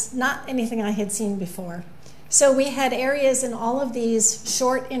that was not anything I had seen before. So we had areas in all of these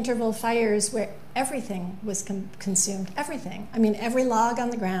short interval fires where everything was consumed, everything. I mean, every log on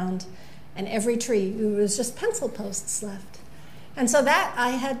the ground and every tree. It was just pencil posts left. And so that I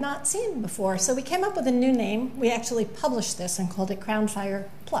had not seen before. So we came up with a new name. We actually published this and called it Crown Fire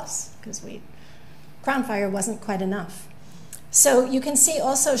Plus, because Crown Fire wasn't quite enough. So you can see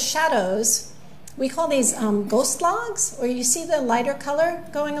also shadows. We call these ghost logs, or you see the lighter color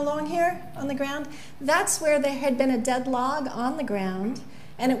going along here on the ground. That's where there had been a dead log on the ground,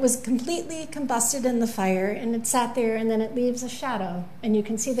 and it was completely combusted in the fire, and it sat there, and then it leaves a shadow. And you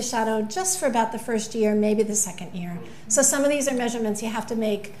can see the shadow just for about the first year, maybe the second year. So some of these are measurements you have to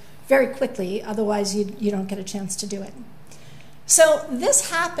make very quickly, otherwise you don't get a chance to do it. So this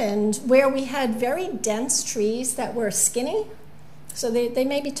happened where we had very dense trees that were skinny. So they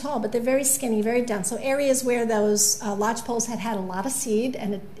may be tall, but they're very skinny, very dense. So areas where those lodgepoles had a lot of seed,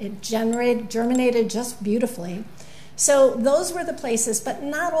 and it germinated just beautifully. So those were the places, but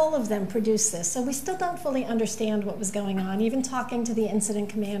not all of them produced this. So we still don't fully understand what was going on. Even talking to the incident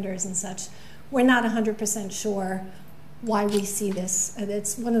commanders and such, we're not 100% sure why we see this.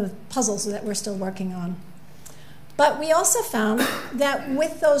 It's one of the puzzles that we're still working on. But we also found that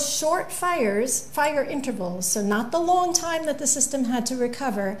with those short fire intervals, so not the long time that the system had to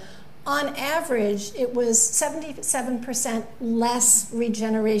recover, on average, it was 77% less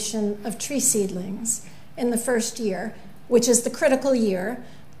regeneration of tree seedlings in the first year, which is the critical year,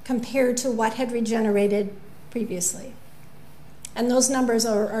 compared to what had regenerated previously. And those numbers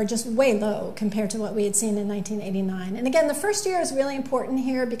are just way low compared to what we had seen in 1989. And again, the first year is really important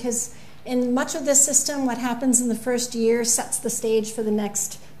here because in much of this system, what happens in the first year sets the stage for the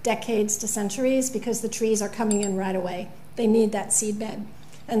next decades to centuries because the trees are coming in right away. They need that seed bed.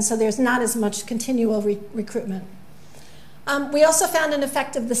 And so there's not as much continual recruitment. We also found an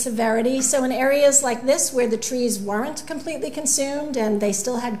effect of the severity. So in areas like this where the trees weren't completely consumed and they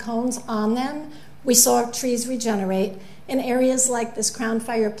still had cones on them, we saw trees regenerate. In areas like this Crown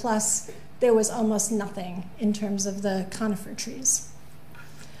Fire Plus, there was almost nothing in terms of the conifer trees.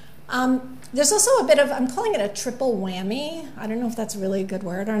 There's also a bit of, I'm calling it a triple whammy. I don't know if that's really a good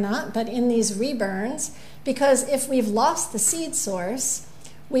word or not, but in these reburns, because if we've lost the seed source,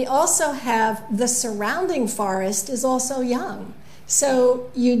 we also have the surrounding forest is also young.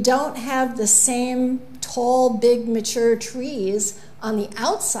 So you don't have the same tall, big, mature trees on the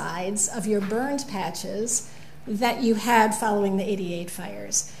outsides of your burned patches that you had following the 88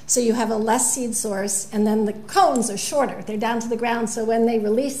 fires. So you have a less seed source, and then the cones are shorter. They're down to the ground, so when they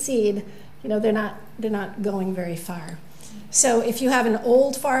release seed, you know, they're not going very far. So if you have an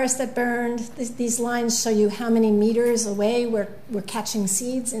old forest that burned, these lines show you how many meters away we're catching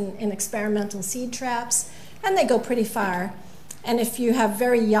seeds in experimental seed traps, and they go pretty far. And if you have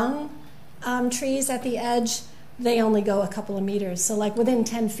very young trees at the edge, they only go a couple of meters. So like within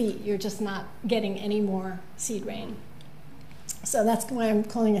 10 feet, you're just not getting any more seed rain. So that's why I'm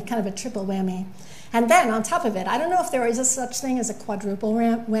calling it kind of a triple whammy. And then on top of it, I don't know if there is a such thing as a quadruple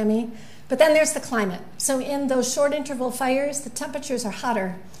whammy, but then there's the climate. So in those short interval fires, the temperatures are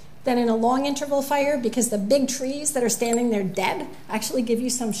hotter than in a long interval fire because the big trees that are standing there dead actually give you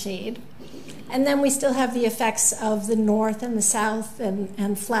some shade. And then we still have the effects of the north and the south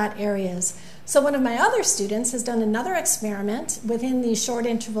and flat areas. So one of my other students has done another experiment within these short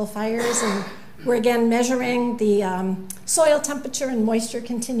interval fires, and we're again measuring the soil temperature and moisture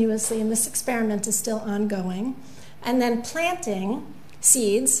continuously, and this experiment is still ongoing. And then planting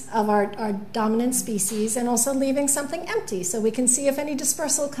seeds of our dominant species and also leaving something empty so we can see if any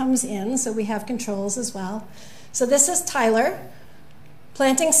dispersal comes in, so we have controls as well. So this is Tyler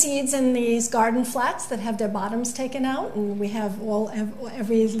planting seeds in these garden flats that have their bottoms taken out, and we have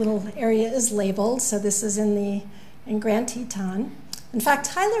every little area is labeled. So this is in Grand Teton. In fact,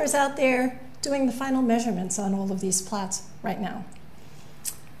 Tyler is out there doing the final measurements on all of these plots right now.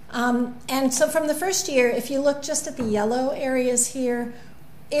 And so from the first year, if you look just at the yellow areas here,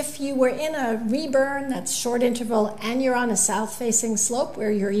 if you were in a reburn that's short interval and you're on a south-facing slope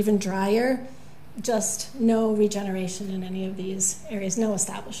where you're even drier, just no regeneration in any of these areas, no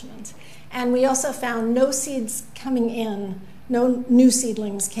establishment. And we also found no seeds coming in, no new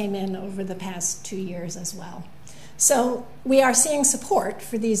seedlings came in over the past 2 years as well. So we are seeing support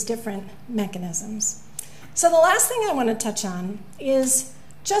for these different mechanisms. So the last thing I want to touch on is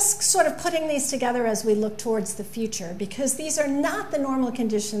just sort of putting these together as we look towards the future, because these are not the normal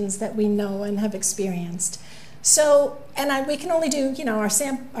conditions that we know and have experienced. So, and we can only do, you know, our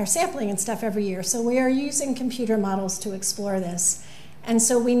sampling and stuff every year. So we are using computer models to explore this. And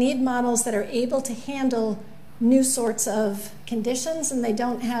so we need models that are able to handle new sorts of conditions, and they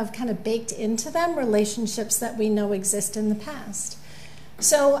don't have kind of baked into them relationships that we know exist in the past.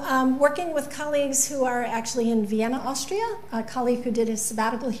 So working with colleagues who are actually in Vienna, Austria, a colleague who did his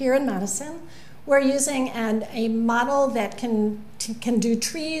sabbatical here in Madison, we're using a model that can do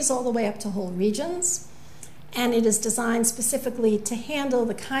trees all the way up to whole regions. And it is designed specifically to handle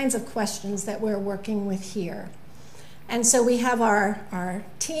the kinds of questions that we're working with here. And so we have our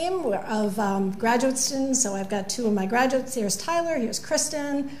team of graduate students. So I've got 2 of my graduates. Here's Tyler, here's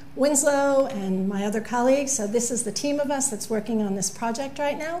Kristen, Winslow, and my other colleagues. So this is the team of us that's working on this project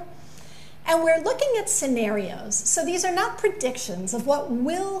right now. And we're looking at scenarios. So these are not predictions of what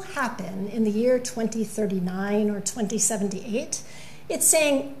will happen in the year 2039 or 2078. It's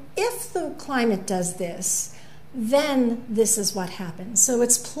saying, if the climate does this, then this is what happens. So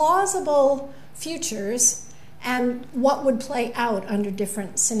it's plausible futures and what would play out under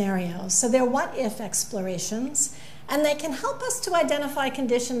different scenarios. So they're what-if explorations. And they can help us to identify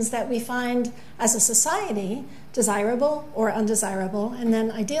conditions that we find as a society desirable or undesirable, and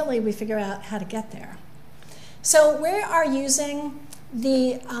then ideally we figure out how to get there. So we are using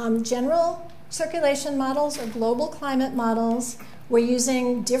the general circulation models or global climate models. We're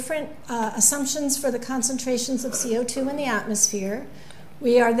using different assumptions for the concentrations of CO2 in the atmosphere.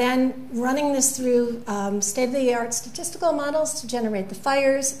 We are then running this through state-of-the-art statistical models to generate the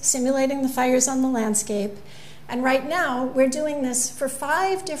fires, simulating the fires on the landscape. And right now, we're doing this for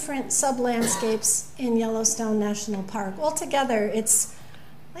 5 different sub-landscapes in Yellowstone National Park. Altogether, it's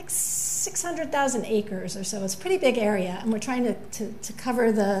like 600,000 acres or so. It's a pretty big area, and we're trying to cover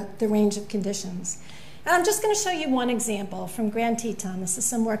the range of conditions. And I'm just going to show you one example from Grand Teton. This is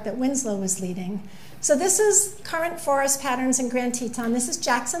some work that Winslow was leading. So this is current forest patterns in Grand Teton. This is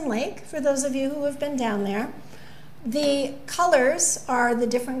Jackson Lake, for those of you who have been down there. The colors are the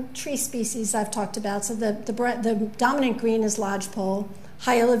different tree species I've talked about. So the dominant green is lodgepole,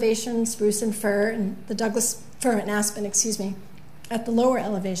 high elevation spruce and fir, and the Douglas fir and aspen, excuse me, at the lower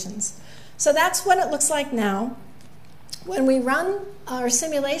elevations. So that's what it looks like now. When we run our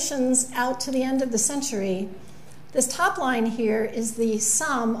simulations out to the end of the century, this top line here is the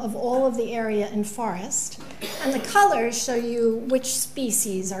sum of all of the area in forest, and the colors show you which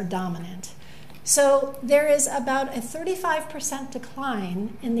species are dominant. So there is about a 35%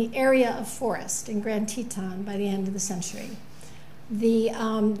 decline in the area of forest in Grand Teton by the end of the century. The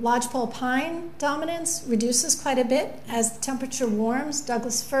lodgepole pine dominance reduces quite a bit as the temperature warms.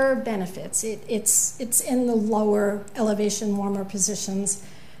 Douglas fir benefits. It's in the lower elevation, warmer positions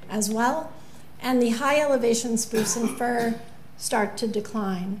as well. And the high elevation spruce and fir start to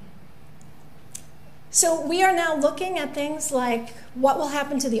decline. So we are now looking at things like what will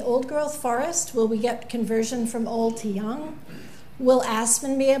happen to the old growth forest. Will we get conversion from old to young? Will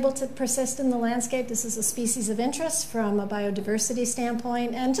aspen be able to persist in the landscape? This is a species of interest from a biodiversity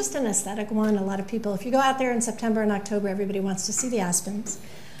standpoint and just an aesthetic one. A lot of people, if you go out there in September and October, everybody wants to see the aspens.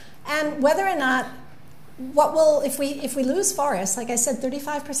 And whether or not, what will, if we lose forests, like I said,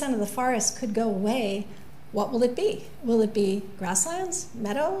 35% of the forest could go away, what will it be? Will it be grasslands,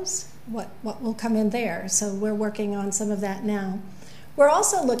 meadows? What will come in there? So we're working on some of that now. We're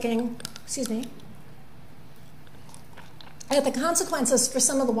also looking, at the consequences for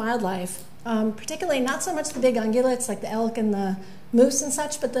some of the wildlife, particularly not so much the big ungulates like the elk and the moose and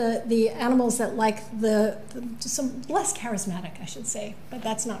such, but the animals that like some less charismatic, I should say, but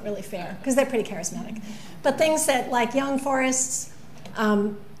that's not really fair because they're pretty charismatic. But things that like young forests,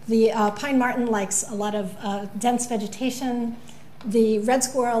 the pine marten likes a lot of dense vegetation. The red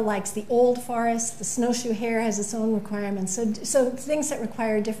squirrel likes the old forest. The snowshoe hare has its own requirements. So things that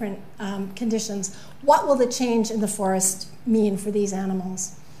require different conditions. What will the change in the forest mean for these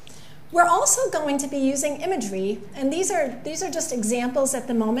animals? We're also going to be using imagery, and these are just examples at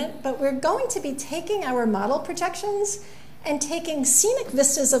the moment, but we're going to be taking our model projections and taking scenic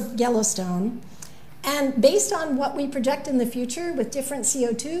vistas of Yellowstone, and based on what we project in the future with different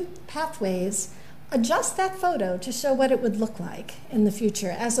CO2 pathways, adjust that photo to show what it would look like in the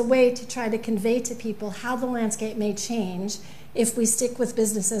future as a way to try to convey to people how the landscape may change if we stick with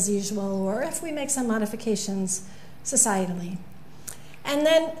business as usual or if we make some modifications societally. And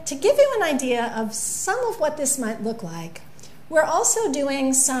then to give you an idea of some of what this might look like, we're also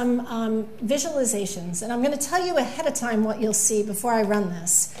doing some visualizations, and I'm going to tell you ahead of time what you'll see before I run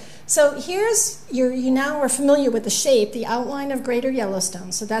this. So here's, you now are familiar with the shape, the outline of Greater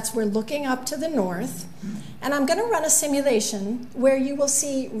Yellowstone. So that's, we're looking up to the north. And I'm going to run a simulation where you will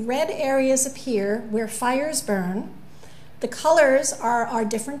see red areas appear where fires burn. The colors are our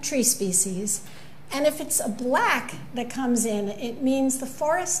different tree species. And if it's a black that comes in, it means the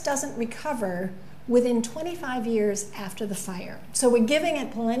forest doesn't recover within 25 years after the fire. So we're giving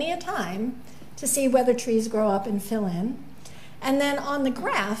it plenty of time to see whether trees grow up and fill in. And then on the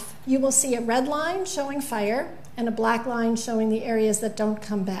graph, you will see a red line showing fire and a black line showing the areas that don't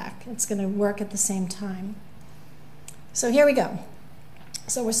come back. It's going to work at the same time. So here we go.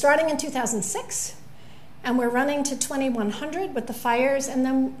 So we're starting in 2006, and we're running to 2100 with the fires, and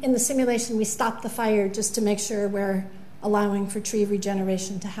then in the simulation we stop the fire just to make sure we're allowing for tree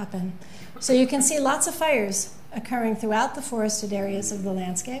regeneration to happen. So you can see lots of fires occurring throughout the forested areas of the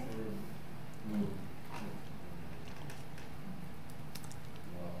landscape.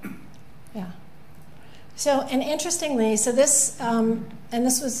 Yeah. So, and interestingly, so this, and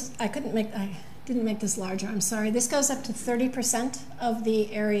this was, I didn't make this larger, I'm sorry. This goes up to 30% of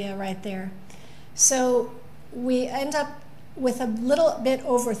the area right there. So we end up with a little bit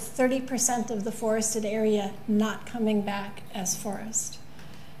over 30% of the forested area not coming back as forest.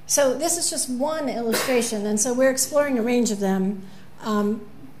 So this is just one illustration, and so we're exploring a range of them,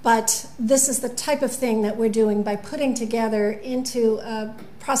 but this is the type of thing that we're doing by putting together into a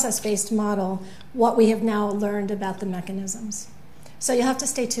process-based model what we have now learned about the mechanisms. So you'll have to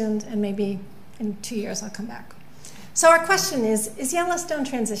stay tuned, and maybe in 2 years I'll come back. So our question is Yellowstone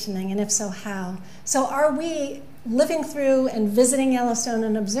transitioning, and if so, how? So are we living through and visiting Yellowstone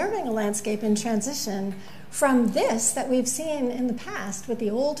and observing a landscape in transition from this that we've seen in the past with the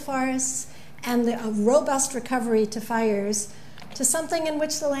old forests and the robust recovery to fires to something in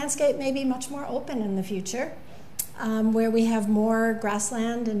which the landscape may be much more open in the future, where we have more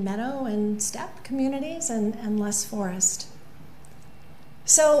grassland and meadow and steppe communities and less forest?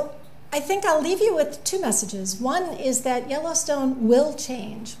 So I think I'll leave you with two messages. One is that Yellowstone will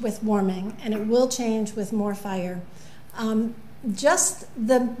change with warming, and it will change with more fire. Just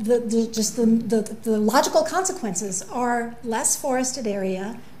the logical consequences are less forested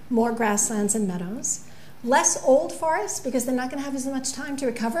area, more grasslands and meadows, less old forests because they're not going to have as much time to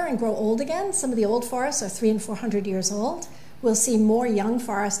recover and grow old again. Some of the old forests are 300 and 400 years old. We'll see more young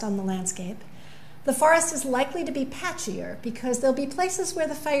forest on the landscape. The forest is likely to be patchier because there'll be places where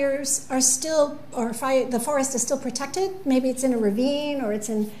the fires are still, the forest is still protected. Maybe it's in a ravine or it's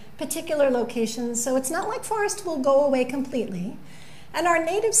in particular locations. So it's not like forest will go away completely. And our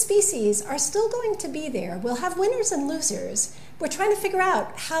native species are still going to be there. We'll have winners and losers. We're trying to figure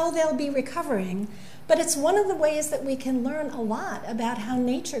out how they'll be recovering. But it's one of the ways that we can learn a lot about how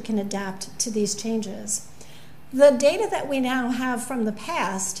nature can adapt to these changes. The data that we now have from the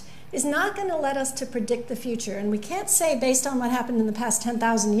past is not going to let us to predict the future. And we can't say, based on what happened in the past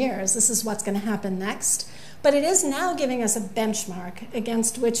 10,000 years, this is what's going to happen next. But it is now giving us a benchmark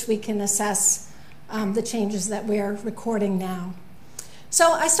against which we can assess the changes that we're recording now.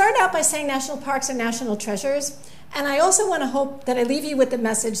 So I started out by saying national parks are national treasures. And I also want to hope that I leave you with the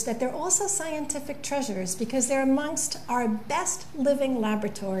message that they're also scientific treasures because they're amongst our best living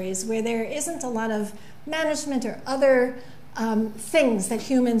laboratories where there isn't a lot of management or other things that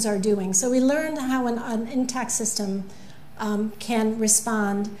humans are doing. So we learned how an intact system can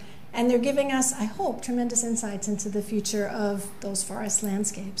respond, and they're giving us, I hope, tremendous insights into the future of those forest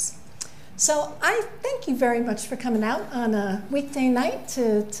landscapes. So I thank you very much for coming out on a weekday night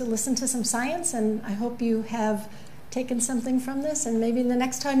to listen to some science, and I hope you have taken something from this, and maybe the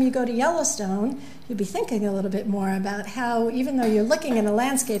next time you go to Yellowstone, you'll be thinking a little bit more about how, even though you're looking at a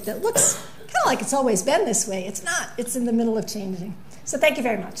landscape that looks kind of like it's always been this way, it's not. It's in the middle of changing. So thank you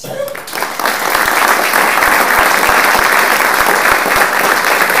very much. So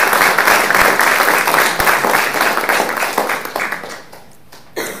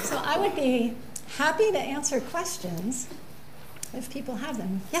I would be happy to answer questions if people have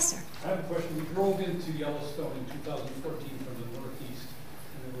them. Yes, sir. I have a question. We drove into Yellowstone in 2014 from the northeast,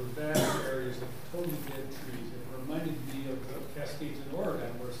 and there were vast areas of totally dead trees. It reminded me of the Cascades in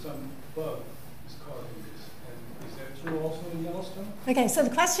Oregon, where some bug is causing this. And is that true also in Yellowstone? Okay, so the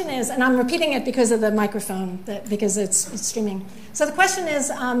question is, and I'm repeating it because of the microphone, because it's streaming. So the question is,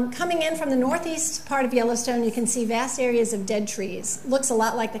 coming in from the northeast part of Yellowstone, you can see vast areas of dead trees. Looks a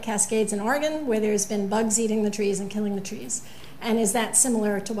lot like the Cascades in Oregon, where there's been bugs eating the trees and killing the trees. And is that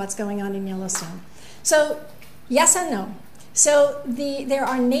similar to what's going on in Yellowstone? So yes and no. So there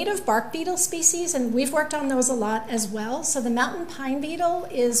are native bark beetle species, and we've worked on those a lot as well. So the mountain pine beetle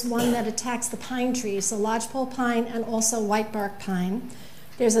is one that attacks the pine trees, so lodgepole pine and also white bark pine.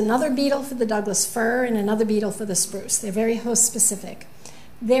 There's another beetle for the Douglas fir and another beetle for the spruce. They're very host specific.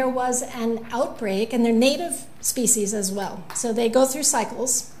 There was an outbreak, and they're native species as well. So they go through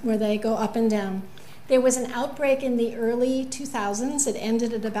cycles where they go up and down. There was an outbreak in the early 2000s. It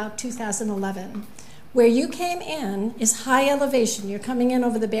ended at about 2011. Where you came in is high elevation. You're coming in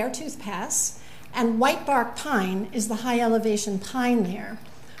over the Beartooth Pass, and white bark pine is the high elevation pine there.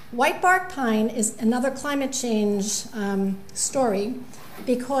 White bark pine is another climate change story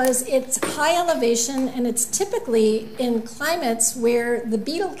because it's high elevation, and it's typically in climates where the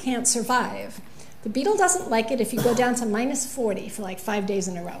beetle can't survive. The beetle doesn't like it if you go down to -40 for like 5 days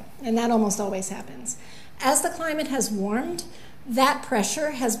in a row, and that almost always happens. As the climate has warmed, that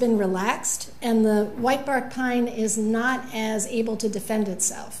pressure has been relaxed, and the white bark pine is not as able to defend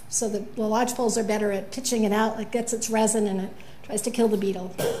itself. So the lodgepoles are better at pitching it out, it gets its resin, and it tries to kill the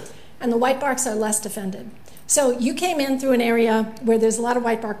beetle. And the white barks are less defended. So you came in through an area where there's a lot of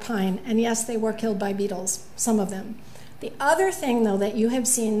white bark pine, and yes, they were killed by beetles, some of them. The other thing, though, that you have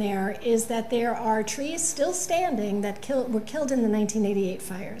seen there is that there are trees still standing that were killed in the 1988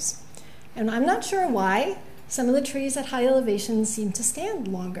 fires. And I'm not sure why some of the trees at high elevations seem to stand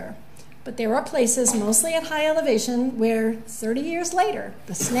longer. But there are places, mostly at high elevation, where 30 years later,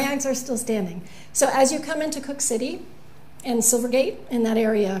 the snags are still standing. So as you come into Cook City and Silvergate, in that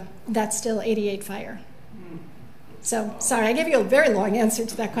area, that's still 88 fire. So, sorry, I gave you a very long answer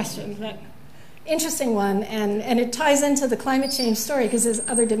to that question, but interesting one, and it ties into the climate change story because there's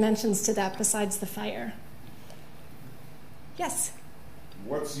other dimensions to that besides the fire. Yes?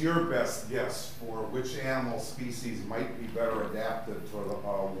 What's your best guess for which animal species might be better adapted to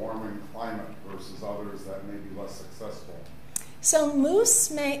a warming climate versus others that may be less successful? So moose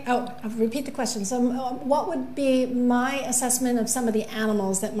may, I'll repeat the question. So what would be my assessment of some of the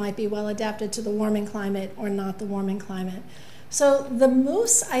animals that might be well adapted to the warming climate or not the warming climate? So the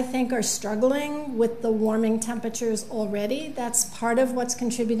moose, I think, are struggling with the warming temperatures already. That's part of what's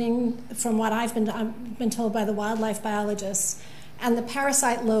contributing from what I've been told by the wildlife biologists. And the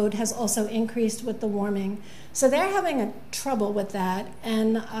parasite load has also increased with the warming. So they're having a trouble with that.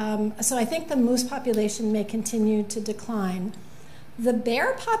 And so I think the moose population may continue to decline. The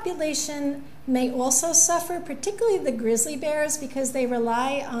bear population may also suffer, particularly the grizzly bears, because they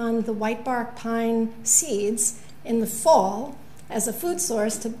rely on the white bark pine seeds in the fall as a food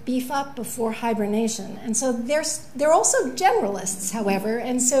source to beef up before hibernation. And so they're also generalists, however,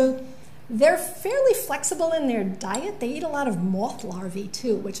 and so they're fairly flexible in their diet. They eat a lot of moth larvae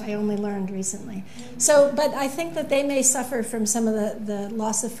too, which I only learned recently. So, but I think that they may suffer from some of the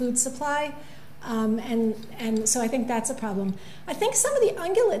loss of food supply. And so I think that's a problem. I think some of the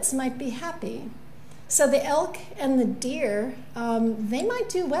ungulates might be happy. So the elk and the deer, they might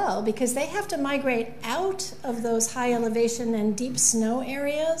do well because they have to migrate out of those high elevation and deep snow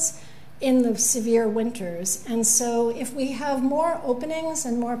areas in the severe winters. And so if we have more openings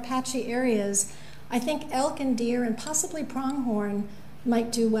and more patchy areas, I think elk and deer and possibly pronghorn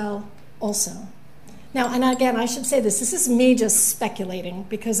might do well also. Now, and again, I should say this is me just speculating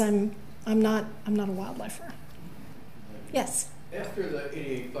because I'm not a wildlifer. Yes? After the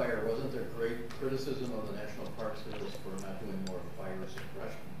 88 fire, wasn't there great criticism of the National Park Service for not doing more fire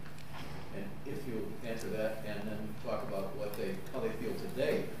suppression? And if you answer that and then talk about how they feel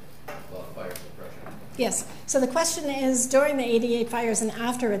today about fire suppression. Yes. So the question is, during the 88 fires and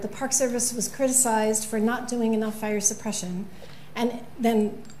after it, the Park Service was criticized for not doing enough fire suppression. And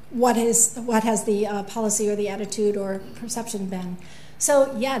then what has the policy or the attitude or perception been?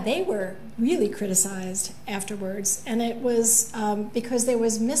 So yeah, they were really criticized afterwards, and it was because there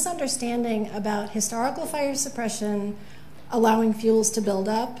was misunderstanding about historical fire suppression, allowing fuels to build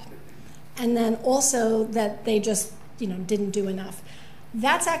up, and then also that they just didn't do enough.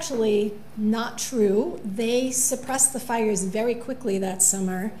 That's actually not true. They suppressed the fires very quickly that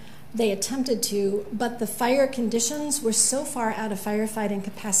summer. They attempted to, but the fire conditions were so far out of firefighting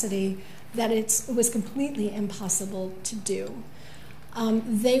capacity that it was completely impossible to do.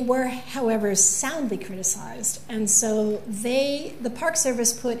 They were, however, soundly criticized, and so the Park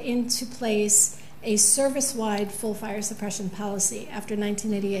Service put into place a service-wide full fire suppression policy after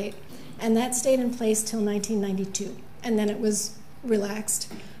 1988, and that stayed in place till 1992, and then it was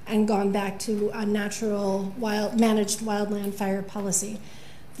relaxed and gone back to a natural, managed wildland fire policy.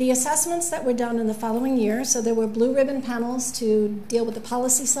 The assessments that were done in the following year, so there were blue ribbon panels to deal with the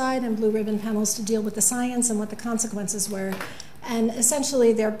policy side and blue ribbon panels to deal with the science and what the consequences were. And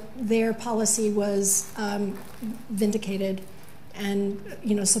essentially their policy was vindicated and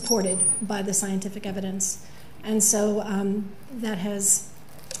supported by the scientific evidence. And so that has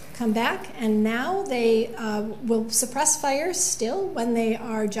come back, and now they will suppress fires still when they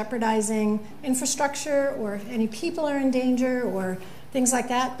are jeopardizing infrastructure or if any people are in danger or things like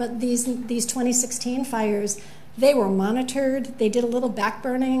that. But these 2016 fires, they were monitored. They did a little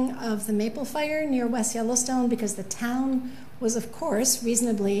backburning of the maple fire near West Yellowstone because the town was, of course,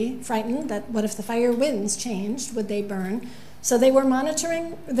 reasonably frightened that what if the fire winds changed, would they burn? So they were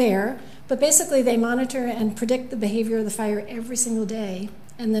monitoring there, but basically they monitor and predict the behavior of the fire every single day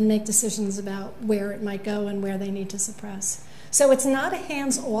and then make decisions about where it might go and where they need to suppress. So it's not a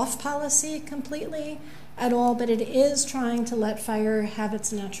hands-off policy completely at all, but it is trying to let fire have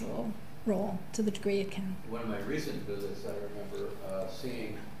its natural role to the degree it can. One of my recent visits, I remember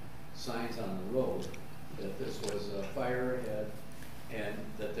seeing signs on the road that this was a fire and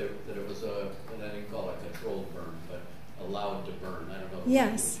that it was I didn't call it a controlled burn, but allowed to burn. I don't know.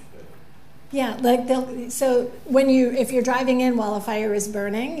 Yes. Yeah, so if you're driving in while a fire is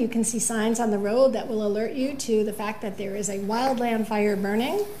burning, you can see signs on the road that will alert you to the fact that there is a wildland fire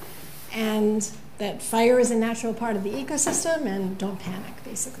burning, and that fire is a natural part of the ecosystem, and don't panic,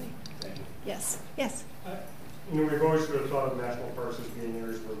 basically. Thank you. Yes. Yes. We've always sort of thought of national parks as being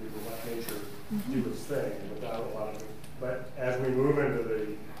areas where we can let nature do its thing without a lot of it. But as we move into the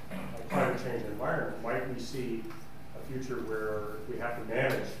climate change environment, might we see a future where we have to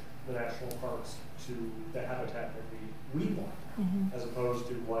manage the national parks to the habitat that we want, as opposed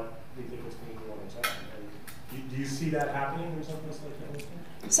to what we think is being on its own? And do you see that happening in some place like Yellowstone?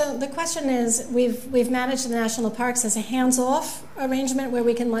 So the question is, we've managed the national parks as a hands-off arrangement where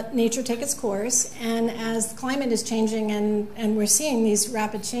we can let nature take its course, and as the climate is changing and we're seeing these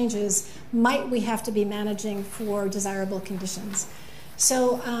rapid changes, might we have to be managing for desirable conditions?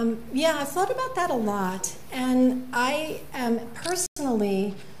 So yeah, I've thought about that a lot, and I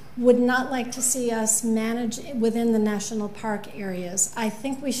personally would not like to see us manage within the national park areas. I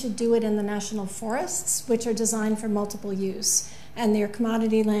think we should do it in the national forests, which are designed for multiple use, and they're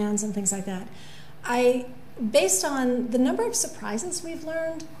commodity lands and things like that. Based on the number of surprises we've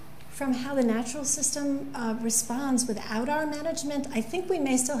learned from how the natural system responds without our management, I think we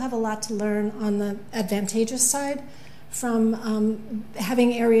may still have a lot to learn on the advantageous side from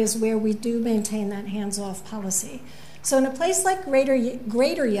having areas where we do maintain that hands-off policy. So in a place like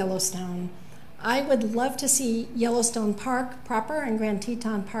Greater Yellowstone, I would love to see Yellowstone Park proper and Grand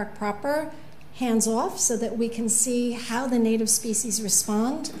Teton Park proper hands-off so that we can see how the native species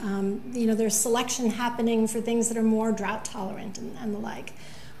respond. You know, there's selection happening for things that are more drought tolerant and the like.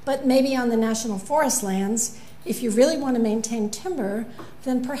 But maybe on the national forest lands, if you really want to maintain timber,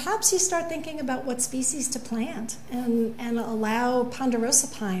 then perhaps you start thinking about what species to plant and allow ponderosa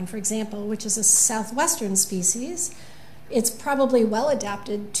pine, for example, which is a southwestern species. It's probably well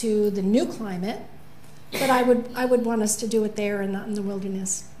adapted to the new climate, but I would want us to do it there and not in the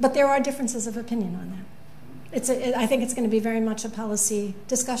wilderness. But there are differences of opinion on that. I think it's going to be very much a policy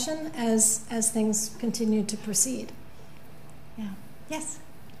discussion as things continue to proceed. Yeah. Yes?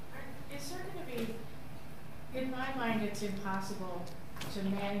 Is there going to be, in my mind, it's impossible to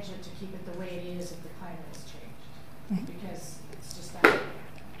manage it to keep it the way it is if the climate has changed, because it's just that way.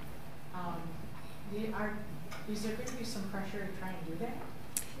 Is there going to be some pressure to try and do that?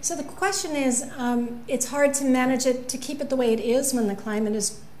 So the question is, it's hard to manage it, to keep it the way it is when the climate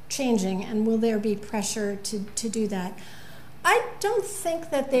is changing, and will there be pressure to do that? I don't think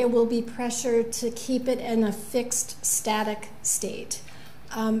that there will be pressure to keep it in a fixed, static state,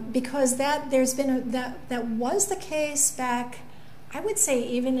 because that was the case back, I would say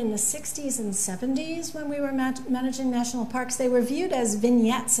even in the 60s and 70s when we were managing national parks. They were viewed as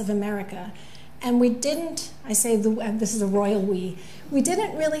vignettes of America. And we didn't, this is a royal we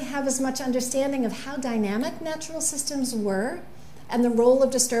didn't really have as much understanding of how dynamic natural systems were and the role of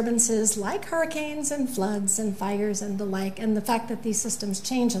disturbances like hurricanes and floods and fires and the like, and the fact that these systems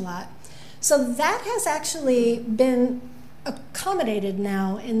change a lot. So that has actually been accommodated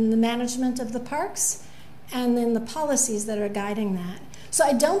now in the management of the parks and in the policies that are guiding that. So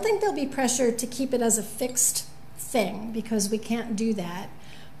I don't think there'll be pressure to keep it as a fixed thing, because we can't do that.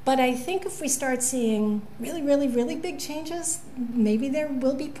 But I think if we start seeing really, really, really big changes, maybe there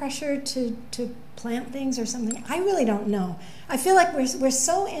will be pressure to plant things or something. I really don't know. I feel like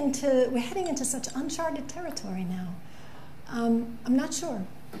we're heading into such uncharted territory now. I'm not sure.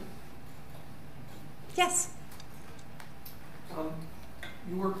 Yes?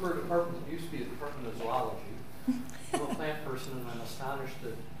 You work for a department that used to be a Department of Zoology. I'm a plant person, and I'm astonished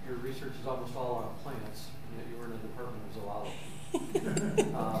that your research is almost all on plants, and yet you were in the Department of Zoology.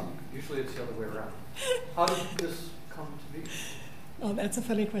 Usually it's the other way around. How did this come to be? Oh, that's a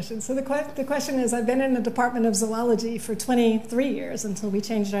funny question. So the question is, I've been in the Department of Zoology for 23 years until we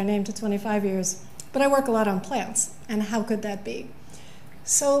changed our name to 25 years. But I work a lot on plants, and how could that be?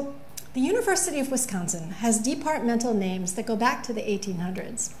 So the University of Wisconsin has departmental names that go back to the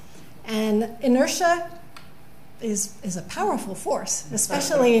 1800s. And inertia is a powerful force,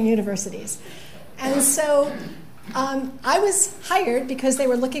 especially in universities. And so I was hired because they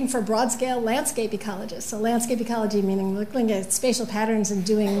were looking for broad-scale landscape ecologists. So landscape ecology meaning looking at spatial patterns and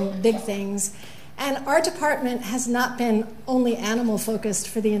doing big things. And our department has not been only animal-focused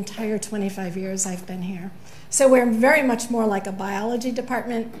for the entire 25 years I've been here. So we're very much more like a biology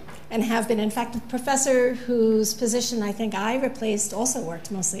department and have been. In fact, the professor whose position I think I replaced also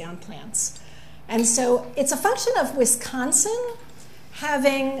worked mostly on plants. And so it's a function of Wisconsin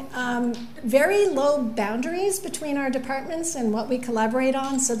having very low boundaries between our departments and what we collaborate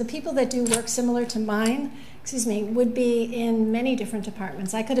on. So the people that do work similar to mine, would be in many different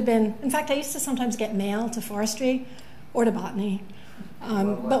departments. I could have been, in fact, I used to sometimes get mail to forestry or to botany.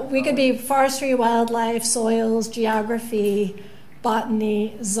 But we could be forestry, wildlife, soils, geography,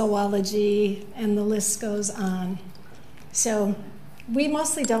 botany, zoology, and the list goes on. So we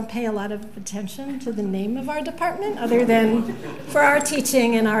mostly don't pay a lot of attention to the name of our department other than for our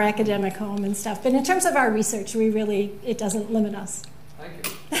teaching and our academic home and stuff. But in terms of our research, it doesn't limit us. Thank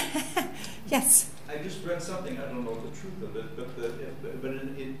you. Yes. I just read something, I don't know the truth of it,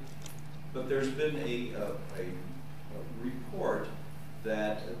 but there's been a report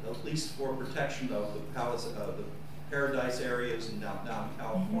that at least for protection of the paradise areas in downtown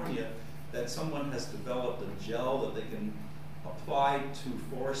California, that someone has developed a gel that they can apply to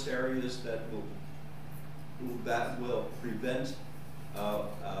forest areas that will prevent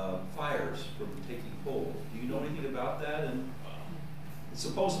fires from taking hold. Do you know anything about that? And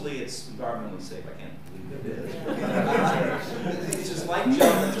supposedly it's environmentally safe. I can't believe it is. It's just light gel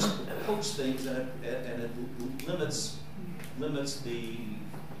that just coats things, and it limits the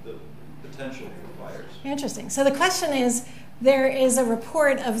potential for fires. Interesting. So the question is, there is a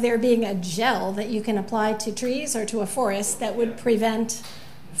report of there being a gel that you can apply to trees or to a forest that would prevent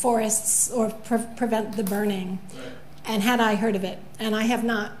forests or prevent the burning. Right. And had I heard of it? And I have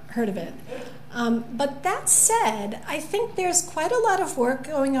not heard of it. But that said, I think there's quite a lot of work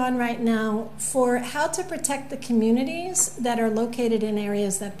going on right now for how to protect the communities that are located in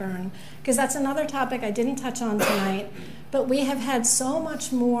areas that burn. Because that's another topic I didn't touch on tonight. But we have had so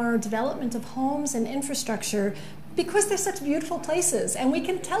much more development of homes and infrastructure because they're such beautiful places, and we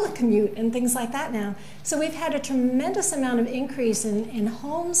can telecommute and things like that now. So we've had a tremendous amount of increase in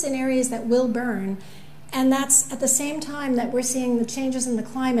homes in areas that will burn, and that's at the same time that we're seeing the changes in the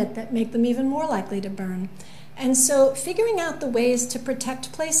climate that make them even more likely to burn. And so figuring out the ways to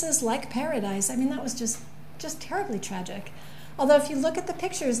protect places like Paradise, I mean, that was just terribly tragic. Although if you look at the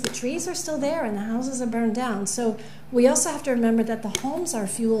pictures, the trees are still there and the houses are burned down. So we also have to remember that the homes are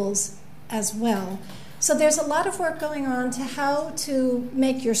fuels as well. So there's a lot of work going on to how to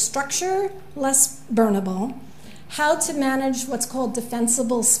make your structure less burnable, how to manage what's called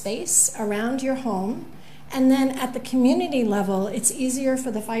defensible space around your home, and then at the community level, it's easier for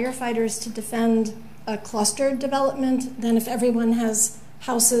the firefighters to defend a clustered development than if everyone has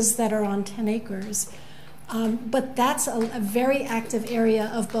houses that are on 10 acres. But that's a very active area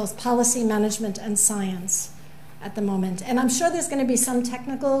of both policy management and science at the moment. And I'm sure there's going to be some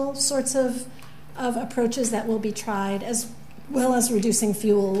technical sorts of approaches that will be tried, as well as reducing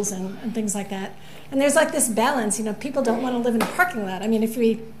fuels and things like that. And there's like this balance, you know, people don't want to live in a parking lot. I mean, if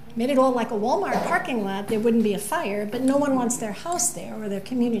we made it all like a Walmart parking lot, there wouldn't be a fire, but no one wants their house there or their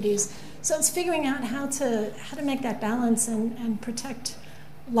communities. So it's figuring out how to make that balance and protect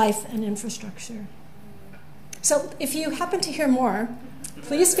life and infrastructure. So if you happen to hear more,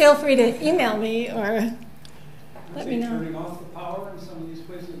 please feel free to email me or let me know. Turning off the power in some of these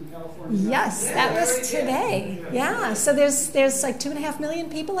places in California? Yes, that was today. Yeah, so there's like 2.5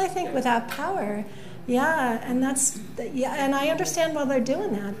 million people, I think, without power. Yeah, and and I understand why they're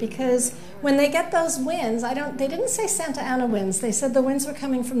doing that, because when they get those winds, they didn't say Santa Ana winds. They said the winds were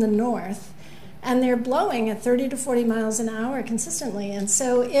coming from the north, and they're blowing at 30 to 40 miles an hour consistently. And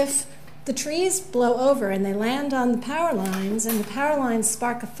so if the trees blow over and they land on the power lines, and the power lines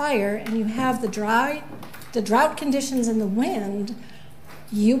spark a fire, and you have the drought conditions and the wind,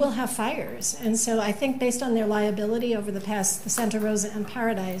 you will have fires. And so I think based on their liability over the Santa Rosa and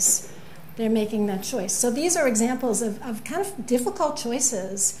Paradise, they're making that choice. So these are examples of kind of difficult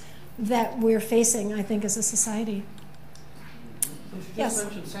choices that we're facing, I think, as a society. You Yes? just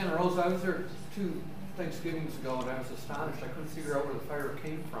mentioned Santa Rosa. I was there 2 Thanksgivings ago, and I was astonished. I couldn't figure out where the fire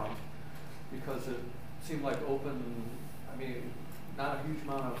came from because it seemed like open, not a huge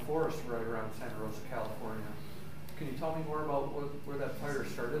amount of forest right around Santa Rosa, California. Can you tell me more about where that fire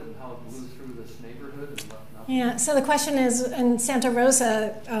started and how it blew through this neighborhood and whatnot? Yeah, so the question is, in Santa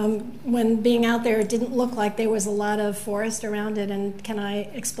Rosa, when being out there, it didn't look like there was a lot of forest around it, and can I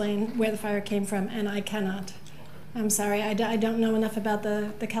explain where the fire came from? And I cannot. I'm sorry, I don't know enough about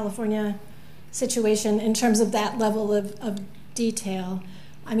the California situation in terms of that level of detail.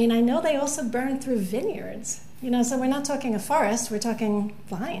 I mean, I know they also burned through vineyards, so we're not talking a forest, we're talking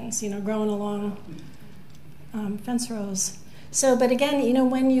vines, growing along fence rows. So, but again,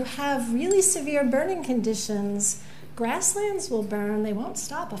 when you have really severe burning conditions, grasslands will burn. They won't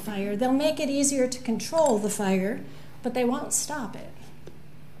stop a fire. They'll make it easier to control the fire, but they won't stop it.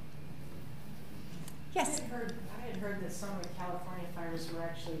 Yes? I had heard that some of the California fires were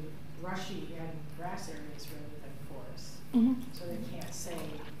actually brushy in grass areas rather than forests. Mm-hmm. So they can't say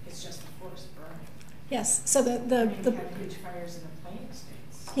it's just the forest burning. Yes. So We had huge fires in the plain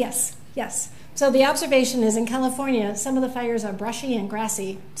states. Yes. So the observation is in California, some of the fires are brushy and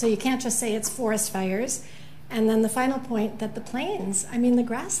grassy, so you can't just say it's forest fires. And then the final point that the plains, the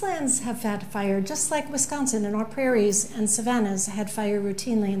grasslands have had fire, just like Wisconsin and our prairies and savannas had fire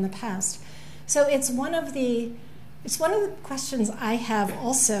routinely in the past. So it's one of the questions I have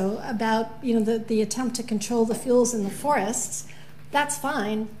also about the attempt to control the fuels in the forests. that's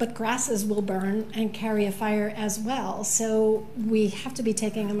fine, but grasses will burn and carry a fire as well. So we have to be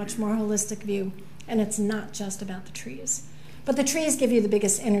taking a much more holistic view, and it's not just about the trees. But the trees give you the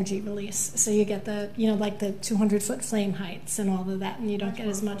biggest energy release. So you get the, like the 200-foot flame heights and all of that, and you don't get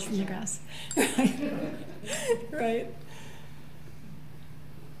as much from the grass. Right.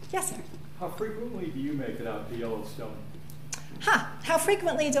 Yes, sir. How frequently do you make it out to Yellowstone? How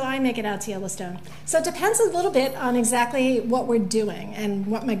frequently do I make it out to Yellowstone? So it depends a little bit on exactly what we're doing and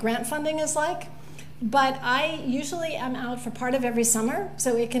what my grant funding is like. But I usually am out for part of every summer.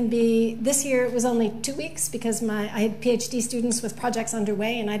 So it can be, this year it was only 2 weeks because I had PhD students with projects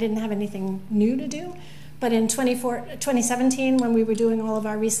underway and I didn't have anything new to do. But in 2017, when we were doing all of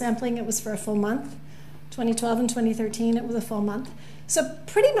our resampling, it was for a full month. 2012 and 2013, it was a full month. So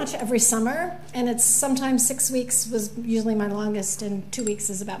pretty much every summer, and it's sometimes 6 weeks was usually my longest, and 2 weeks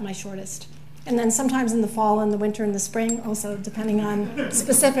is about my shortest. And then sometimes in the fall and the winter and the spring, also depending on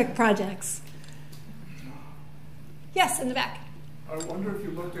specific projects. Yes, in the back. I wonder if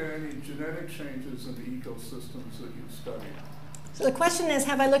you looked at any genetic changes in the ecosystems that you studied. So the question is,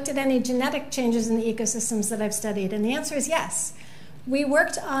 have I looked at any genetic changes in the ecosystems that I've studied? And the answer is yes. We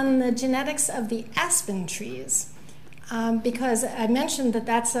worked on the genetics of the aspen trees. Because I mentioned that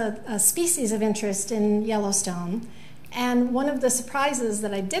that's a species of interest in Yellowstone. And one of the surprises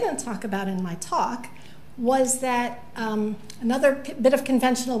that I didn't talk about in my talk was that another bit of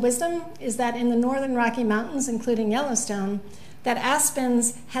conventional wisdom is that in the northern Rocky Mountains, including Yellowstone, that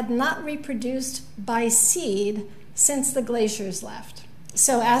aspens had not reproduced by seed since the glaciers left.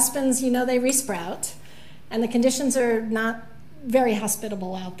 So aspens, they resprout, and the conditions are not very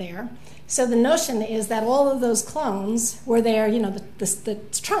hospitable out there. So the notion is that all of those clones were there, the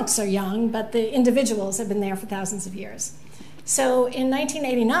trunks are young, but the individuals have been there for thousands of years. So in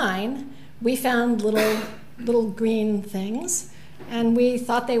 1989, we found little green things, and we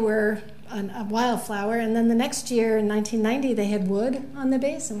thought they were a wildflower, and then the next year, in 1990, they had wood on the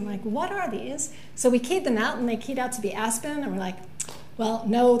base, and we're like, what are these? So we keyed them out, and they keyed out to be aspen, and we're like, well,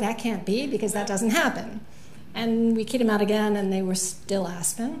 no, that can't be, because that doesn't happen. And we keyed them out again, and they were still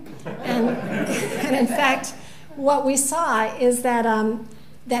aspen. And in fact, what we saw is that,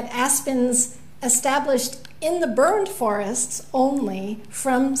 that aspens established in the burned forests only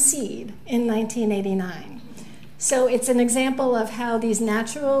from seed in 1989. So it's an example of how these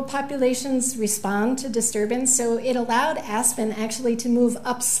natural populations respond to disturbance. So it allowed aspen actually to move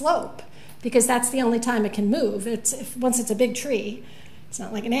upslope, because that's the only time it can move. Once it's a big tree, it's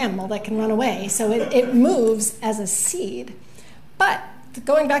not like an animal that can run away. So it moves as a seed. But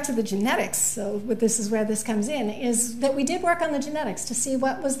going back to the genetics, so this is where this comes in, is that we did work on the genetics to see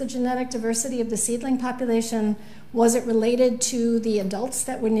what was the genetic diversity of the seedling population. Was it related to the adults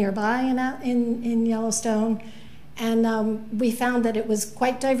that were nearby in Yellowstone? And we found that it was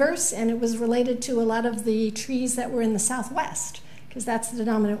quite diverse, and it was related to a lot of the trees that were in the southwest, because that's the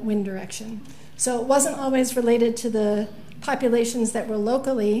dominant wind direction. So it wasn't always related to the populations that were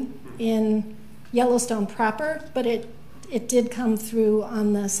locally in Yellowstone proper, but it did come through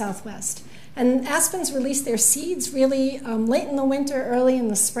on the southwest. And aspens release their seeds really late in the winter, early in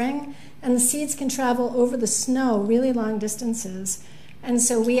the spring, and the seeds can travel over the snow really long distances. And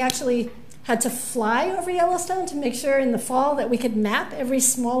so we actually had to fly over Yellowstone to make sure in the fall that we could map every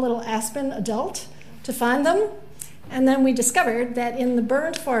small little aspen adult to find them. And then we discovered that in the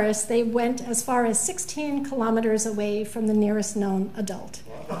burned forest, they went as far as 16 kilometers away from the nearest known adult.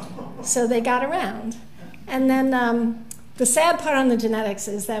 So they got around. And then the sad part on the genetics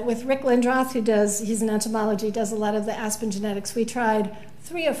is that with Rick Lindroth, he's in entomology, does a lot of the aspen genetics, we tried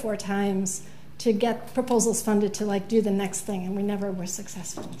 3 or 4 times to get proposals funded to do the next thing, and we never were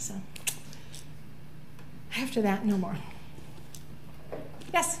successful. So after that, no more.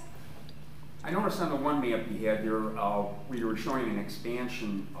 Yes? I noticed on the one map you had there, where you were showing an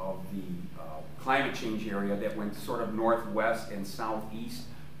expansion of the climate change area that went sort of northwest and southeast.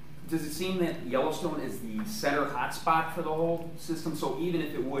 Does it seem that Yellowstone is the center hotspot for the whole system? So even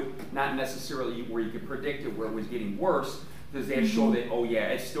if it would not necessarily where you could predict it where it was getting worse, does that show that, oh yeah,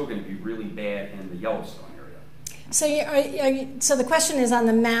 it's still going to be really bad in the Yellowstone area? So, so the question is on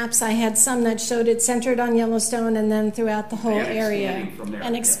the maps. I had some that showed it centered on Yellowstone and then throughout the whole area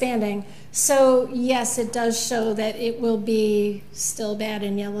and expanding. So yes, it does show that it will be still bad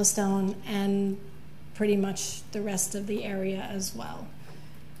in Yellowstone and pretty much the rest of the area as well.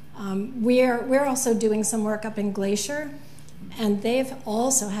 We're also doing some work up in Glacier, and they've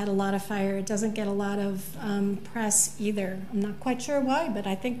also had a lot of fire. It doesn't get a lot of press either. I'm not quite sure why, but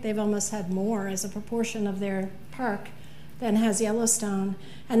I think they've almost had more as a proportion of their park than has Yellowstone.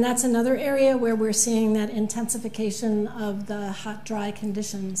 And that's another area where we're seeing that intensification of the hot, dry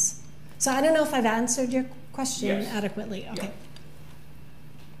conditions. So I don't know if I've answered your question adequately. Okay. Yeah.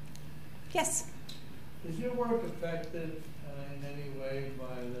 Yes? Is your work affected in any way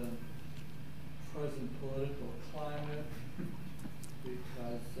by the present political climate?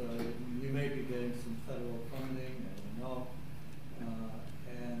 Because you may be getting some federal funding, I don't know,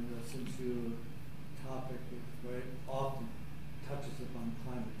 and since your topic is very often touches upon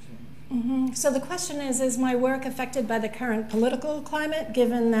climate change. Mm-hmm. So the question is my work affected by the current political climate,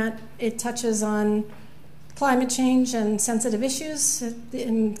 given that it touches on climate change and sensitive issues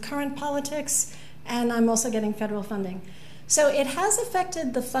in current politics, and I'm also getting federal funding. So it has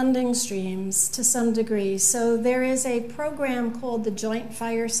affected the funding streams to some degree. So there is a program called the Joint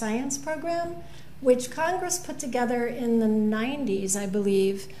Fire Science Program, which Congress put together in the 90s, I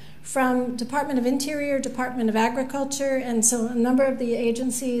believe, from Department of Interior, Department of Agriculture, and so a number of the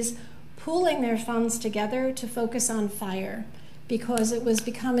agencies pooling their funds together to focus on fire because it was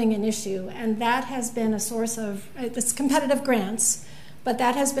becoming an issue. And that has been a source of, it's competitive grants, but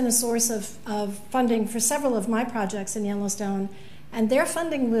that has been a source of funding for several of my projects in Yellowstone. And their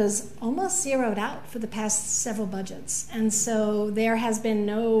funding was almost zeroed out for the past several budgets. And so there has been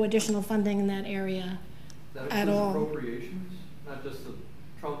no additional funding in that area at all. Appropriations, not just the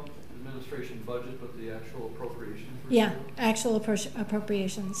Trump administration budget, but the actual appropriations? Yeah, actual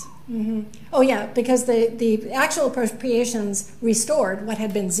appropriations. Mm-hmm. Oh yeah, because the actual appropriations restored what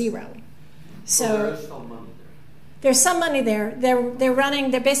had been zero. So there is some money there. There's some money there.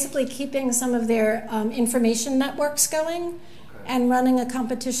 They're basically keeping some of their information networks going and running a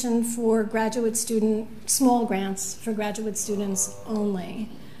competition for graduate student, small grants for graduate students only.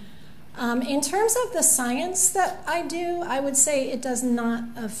 In terms of the science that I do, I would say it does not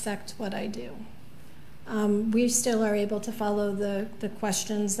affect what I do. We still are able to follow the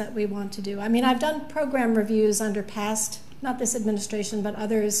questions that we want to do. I mean, I've done program reviews under past, not this administration, but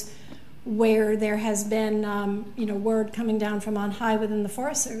others, where there has been word coming down from on high within the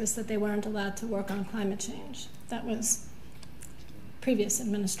Forest Service that they weren't allowed to work on climate change. That was previous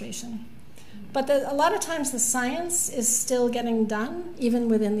administration. But a lot of times the science is still getting done, even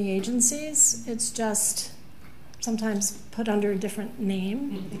within the agencies. It's just sometimes put under a different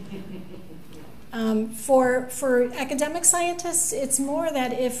name. For academic scientists, it's more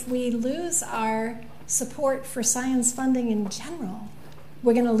that if we lose our support for science funding in general,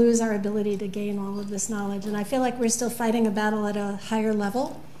 we're going to lose our ability to gain all of this knowledge. And I feel like we're still fighting a battle at a higher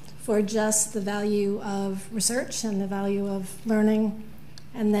level for just the value of research and the value of learning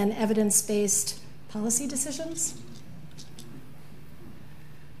and then evidence-based policy decisions.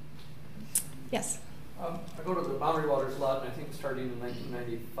 Yes? I go to the Boundary Waters a lot, and I think starting in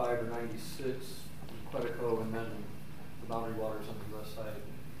 1995 or 96 in Quetico and then the Boundary Waters on the west side,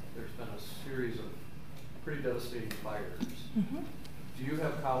 there's been a series of pretty devastating fires. Mm-hmm. Do you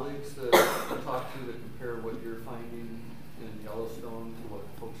have colleagues that you talk to that compare what you're finding in Yellowstone to what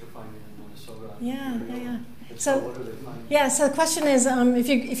folks are finding in Minnesota? Yeah. So what are they finding? Yeah, so the question is,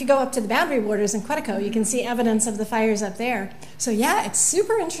 if you go up to the Boundary Waters in Quetico, you can see evidence of the fires up there. So yeah, it's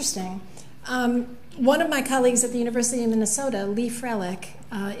super interesting. One of my colleagues at the University of Minnesota, Lee Frelick,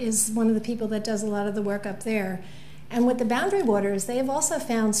 is one of the people that does a lot of the work up there. And with the Boundary Waters, they have also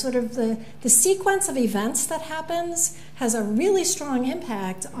found sort of the sequence of events that happens has a really strong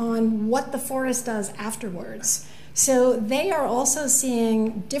impact on what the forest does afterwards. So they are also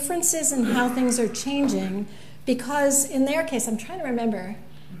seeing differences in how things are changing because in their case, I'm trying to remember,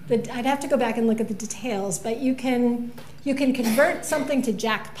 I'd have to go back and look at the details, but you can convert something to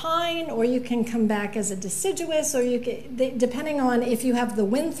jack pine, or you can come back as a deciduous, or depending on if you have the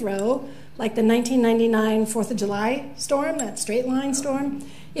wind throw, like the 1999 4th of July storm, that straight line storm.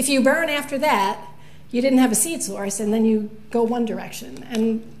 If you burn after that, you didn't have a seed source, and then you go one direction.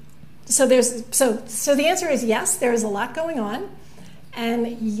 And so the answer is yes, there's a lot going on,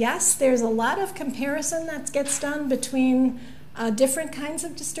 and yes, there's a lot of comparison that gets done between different kinds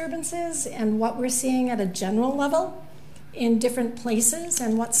of disturbances and what we're seeing at a general level in different places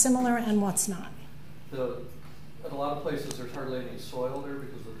and what's similar and what's not. At a lot of places there's hardly any soil there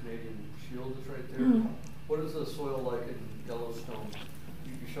because the Canadian Shield is right there. Mm-hmm. What is the soil like in Yellowstone?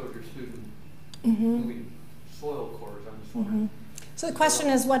 You showed your student doing soil cores. I'm just wondering. So the question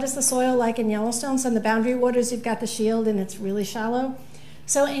is, what is the soil like in Yellowstone? So in the Boundary Waters, you've got the Shield and it's really shallow.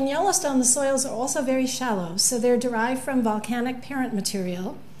 So in Yellowstone, the soils are also very shallow. So they're derived from volcanic parent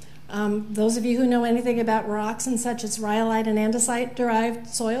material. Those of you who know anything about rocks and such, it's rhyolite and andesite derived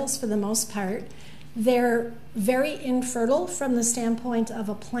soils for the most part. They're very infertile from the standpoint of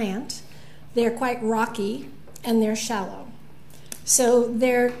a plant. They're quite rocky and they're shallow. So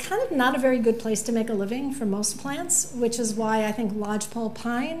they're kind of not a very good place to make a living for most plants, which is why I think lodgepole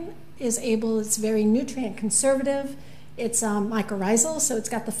pine is able, it's very nutrient conservative. It's mycorrhizal, so it's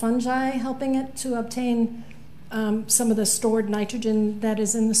got the fungi helping it to obtain some of the stored nitrogen that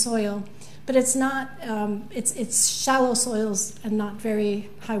is in the soil. But it's not, it's shallow soils and not very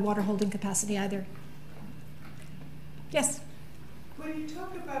high water holding capacity either. Yes? When you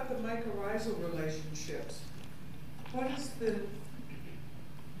talk about the mycorrhizal relationships, what is the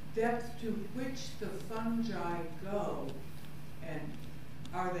depth to which the fungi go, and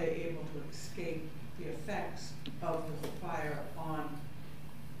are they able to escape the effects of the fire on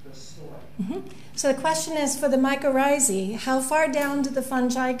the soil? Mm-hmm. So the question is, for the mycorrhizae, how far down do the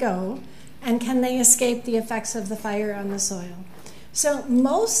fungi go, and can they escape the effects of the fire on the soil? So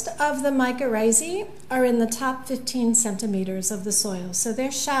most of the mycorrhizae are in the top 15 centimeters of the soil. So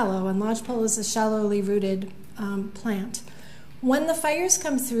they're shallow, and lodgepole is a shallowly rooted plant. When the fires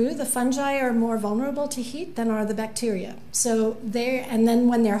come through, the fungi are more vulnerable to heat than are the bacteria. So and then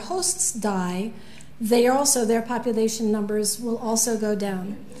when their hosts die, their population numbers will also go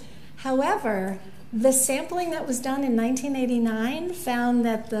down. However, the sampling that was done in 1989 found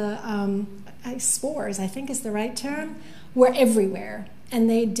that the spores, I think is the right term, were everywhere. And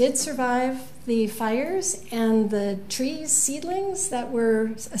they did survive the fires, and the trees, seedlings that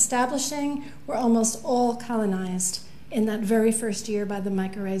were establishing were almost all colonized in that very first year by the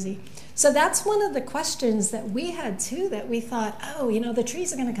mycorrhizae. So that's one of the questions that we had too, that we thought, oh, you know, the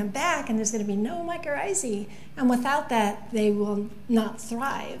trees are going to come back and there's going to be no mycorrhizae, and without that they will not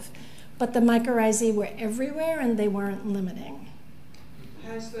thrive. But the mycorrhizae were everywhere and they weren't limiting.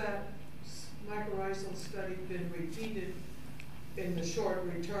 Has that mycorrhizal study been repeated in the short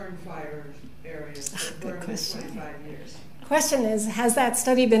return fire areas that burned for 25 years? Question is, has that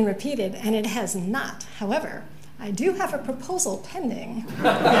study been repeated? And it has not. However, I do have a proposal pending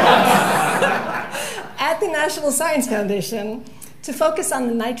at the National Science Foundation to focus on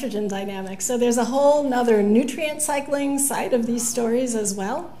the nitrogen dynamics. So there's a whole nother nutrient cycling side of these stories as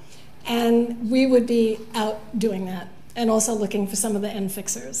well. And we would be out doing that and also looking for some of the end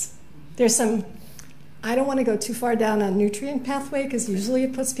fixers. There's some, I don't want to go too far down a nutrient pathway because usually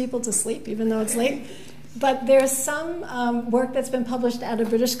it puts people to sleep even though it's late. But there's some work that's been published out of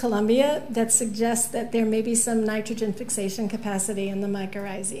British Columbia that suggests that there may be some nitrogen fixation capacity in the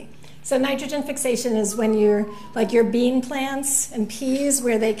mycorrhizae. So nitrogen fixation is when you're, like your bean plants and peas,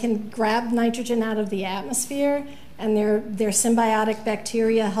 where they can grab nitrogen out of the atmosphere, and their symbiotic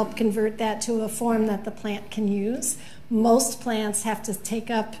bacteria help convert that to a form that the plant can use. Most plants have to take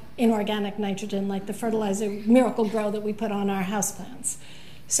up inorganic nitrogen, like the fertilizer Miracle Grow that we put on our houseplants.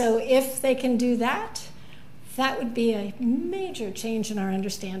 So if they can do that, that would be a major change in our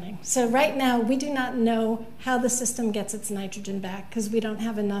understanding. So right now, we do not know how the system gets its nitrogen back because we don't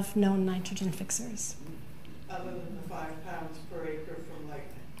have enough known nitrogen fixers. Other than the 5 pounds per acre from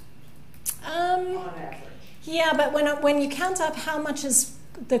lightning, on average. Yeah, but when you count up how much is,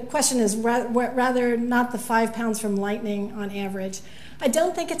 the question is rather not the 5 pounds from lightning on average. I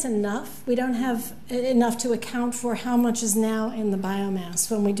don't think it's enough. We don't have enough to account for how much is now in the biomass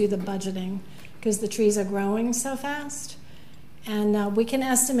when we do the budgeting, because the trees are growing so fast. And we can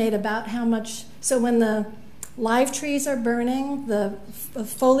estimate about how much, so when the live trees are burning, the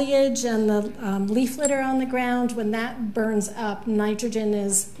foliage and the leaf litter on the ground, when that burns up, nitrogen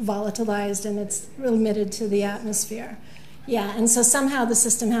is volatilized and it's emitted to the atmosphere. Yeah, and so somehow the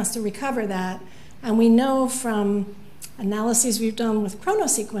system has to recover that. And we know from analyses we've done with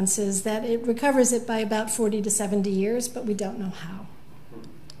chronosequences that it recovers it by about 40 to 70 years, but we don't know how.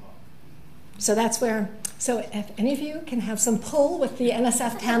 So that's where, so if any of you can have some pull with the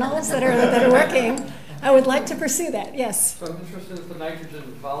NSF panels that are working, I would like to pursue that, yes. So I'm interested if the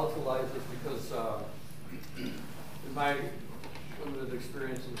nitrogen volatilizes because in my limited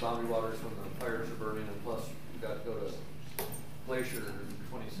experience in the boundary waters when the fires are burning, and plus you got to go to Glacier in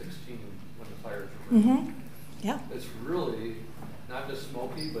 2016 when the fires were burning. Mm-hmm. Yeah. It's really not just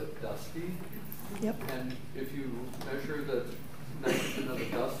smoky but dusty. Yep. And if you measure the nitrogen of the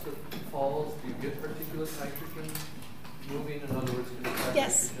dust that falls, do you get particulate nitrogen moving? In other words, can you track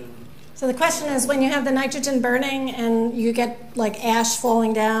nitrogen? So the question is, when you have the nitrogen burning and you get like ash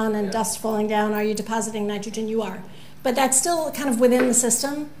falling down and dust falling down, are you depositing nitrogen? You are. But that's still kind of within the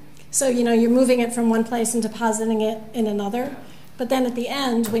system. So, you know, you're moving it from one place and depositing it in another. But then at the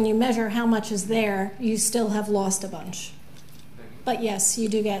end, when you measure how much is there, you still have lost a bunch. But yes, you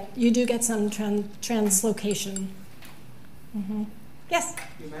do get some translocation. Mm-hmm. Yes?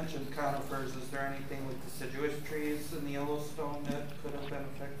 You mentioned conifers. Is there anything with deciduous trees in the Yellowstone that could have been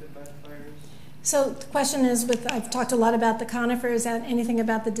affected by the fires? So the question is, I've talked a lot about the conifers, and anything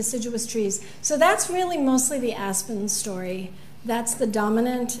about the deciduous trees. So that's really mostly the aspen story. That's the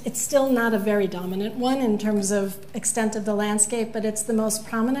dominant. It's still not a very dominant one in terms of extent of the landscape, but it's the most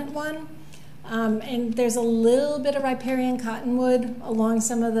prominent one. And there's a little bit of riparian cottonwood along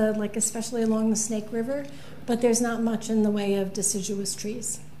some of the, like especially along the Snake River, but there's not much in the way of deciduous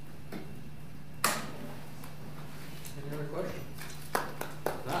trees.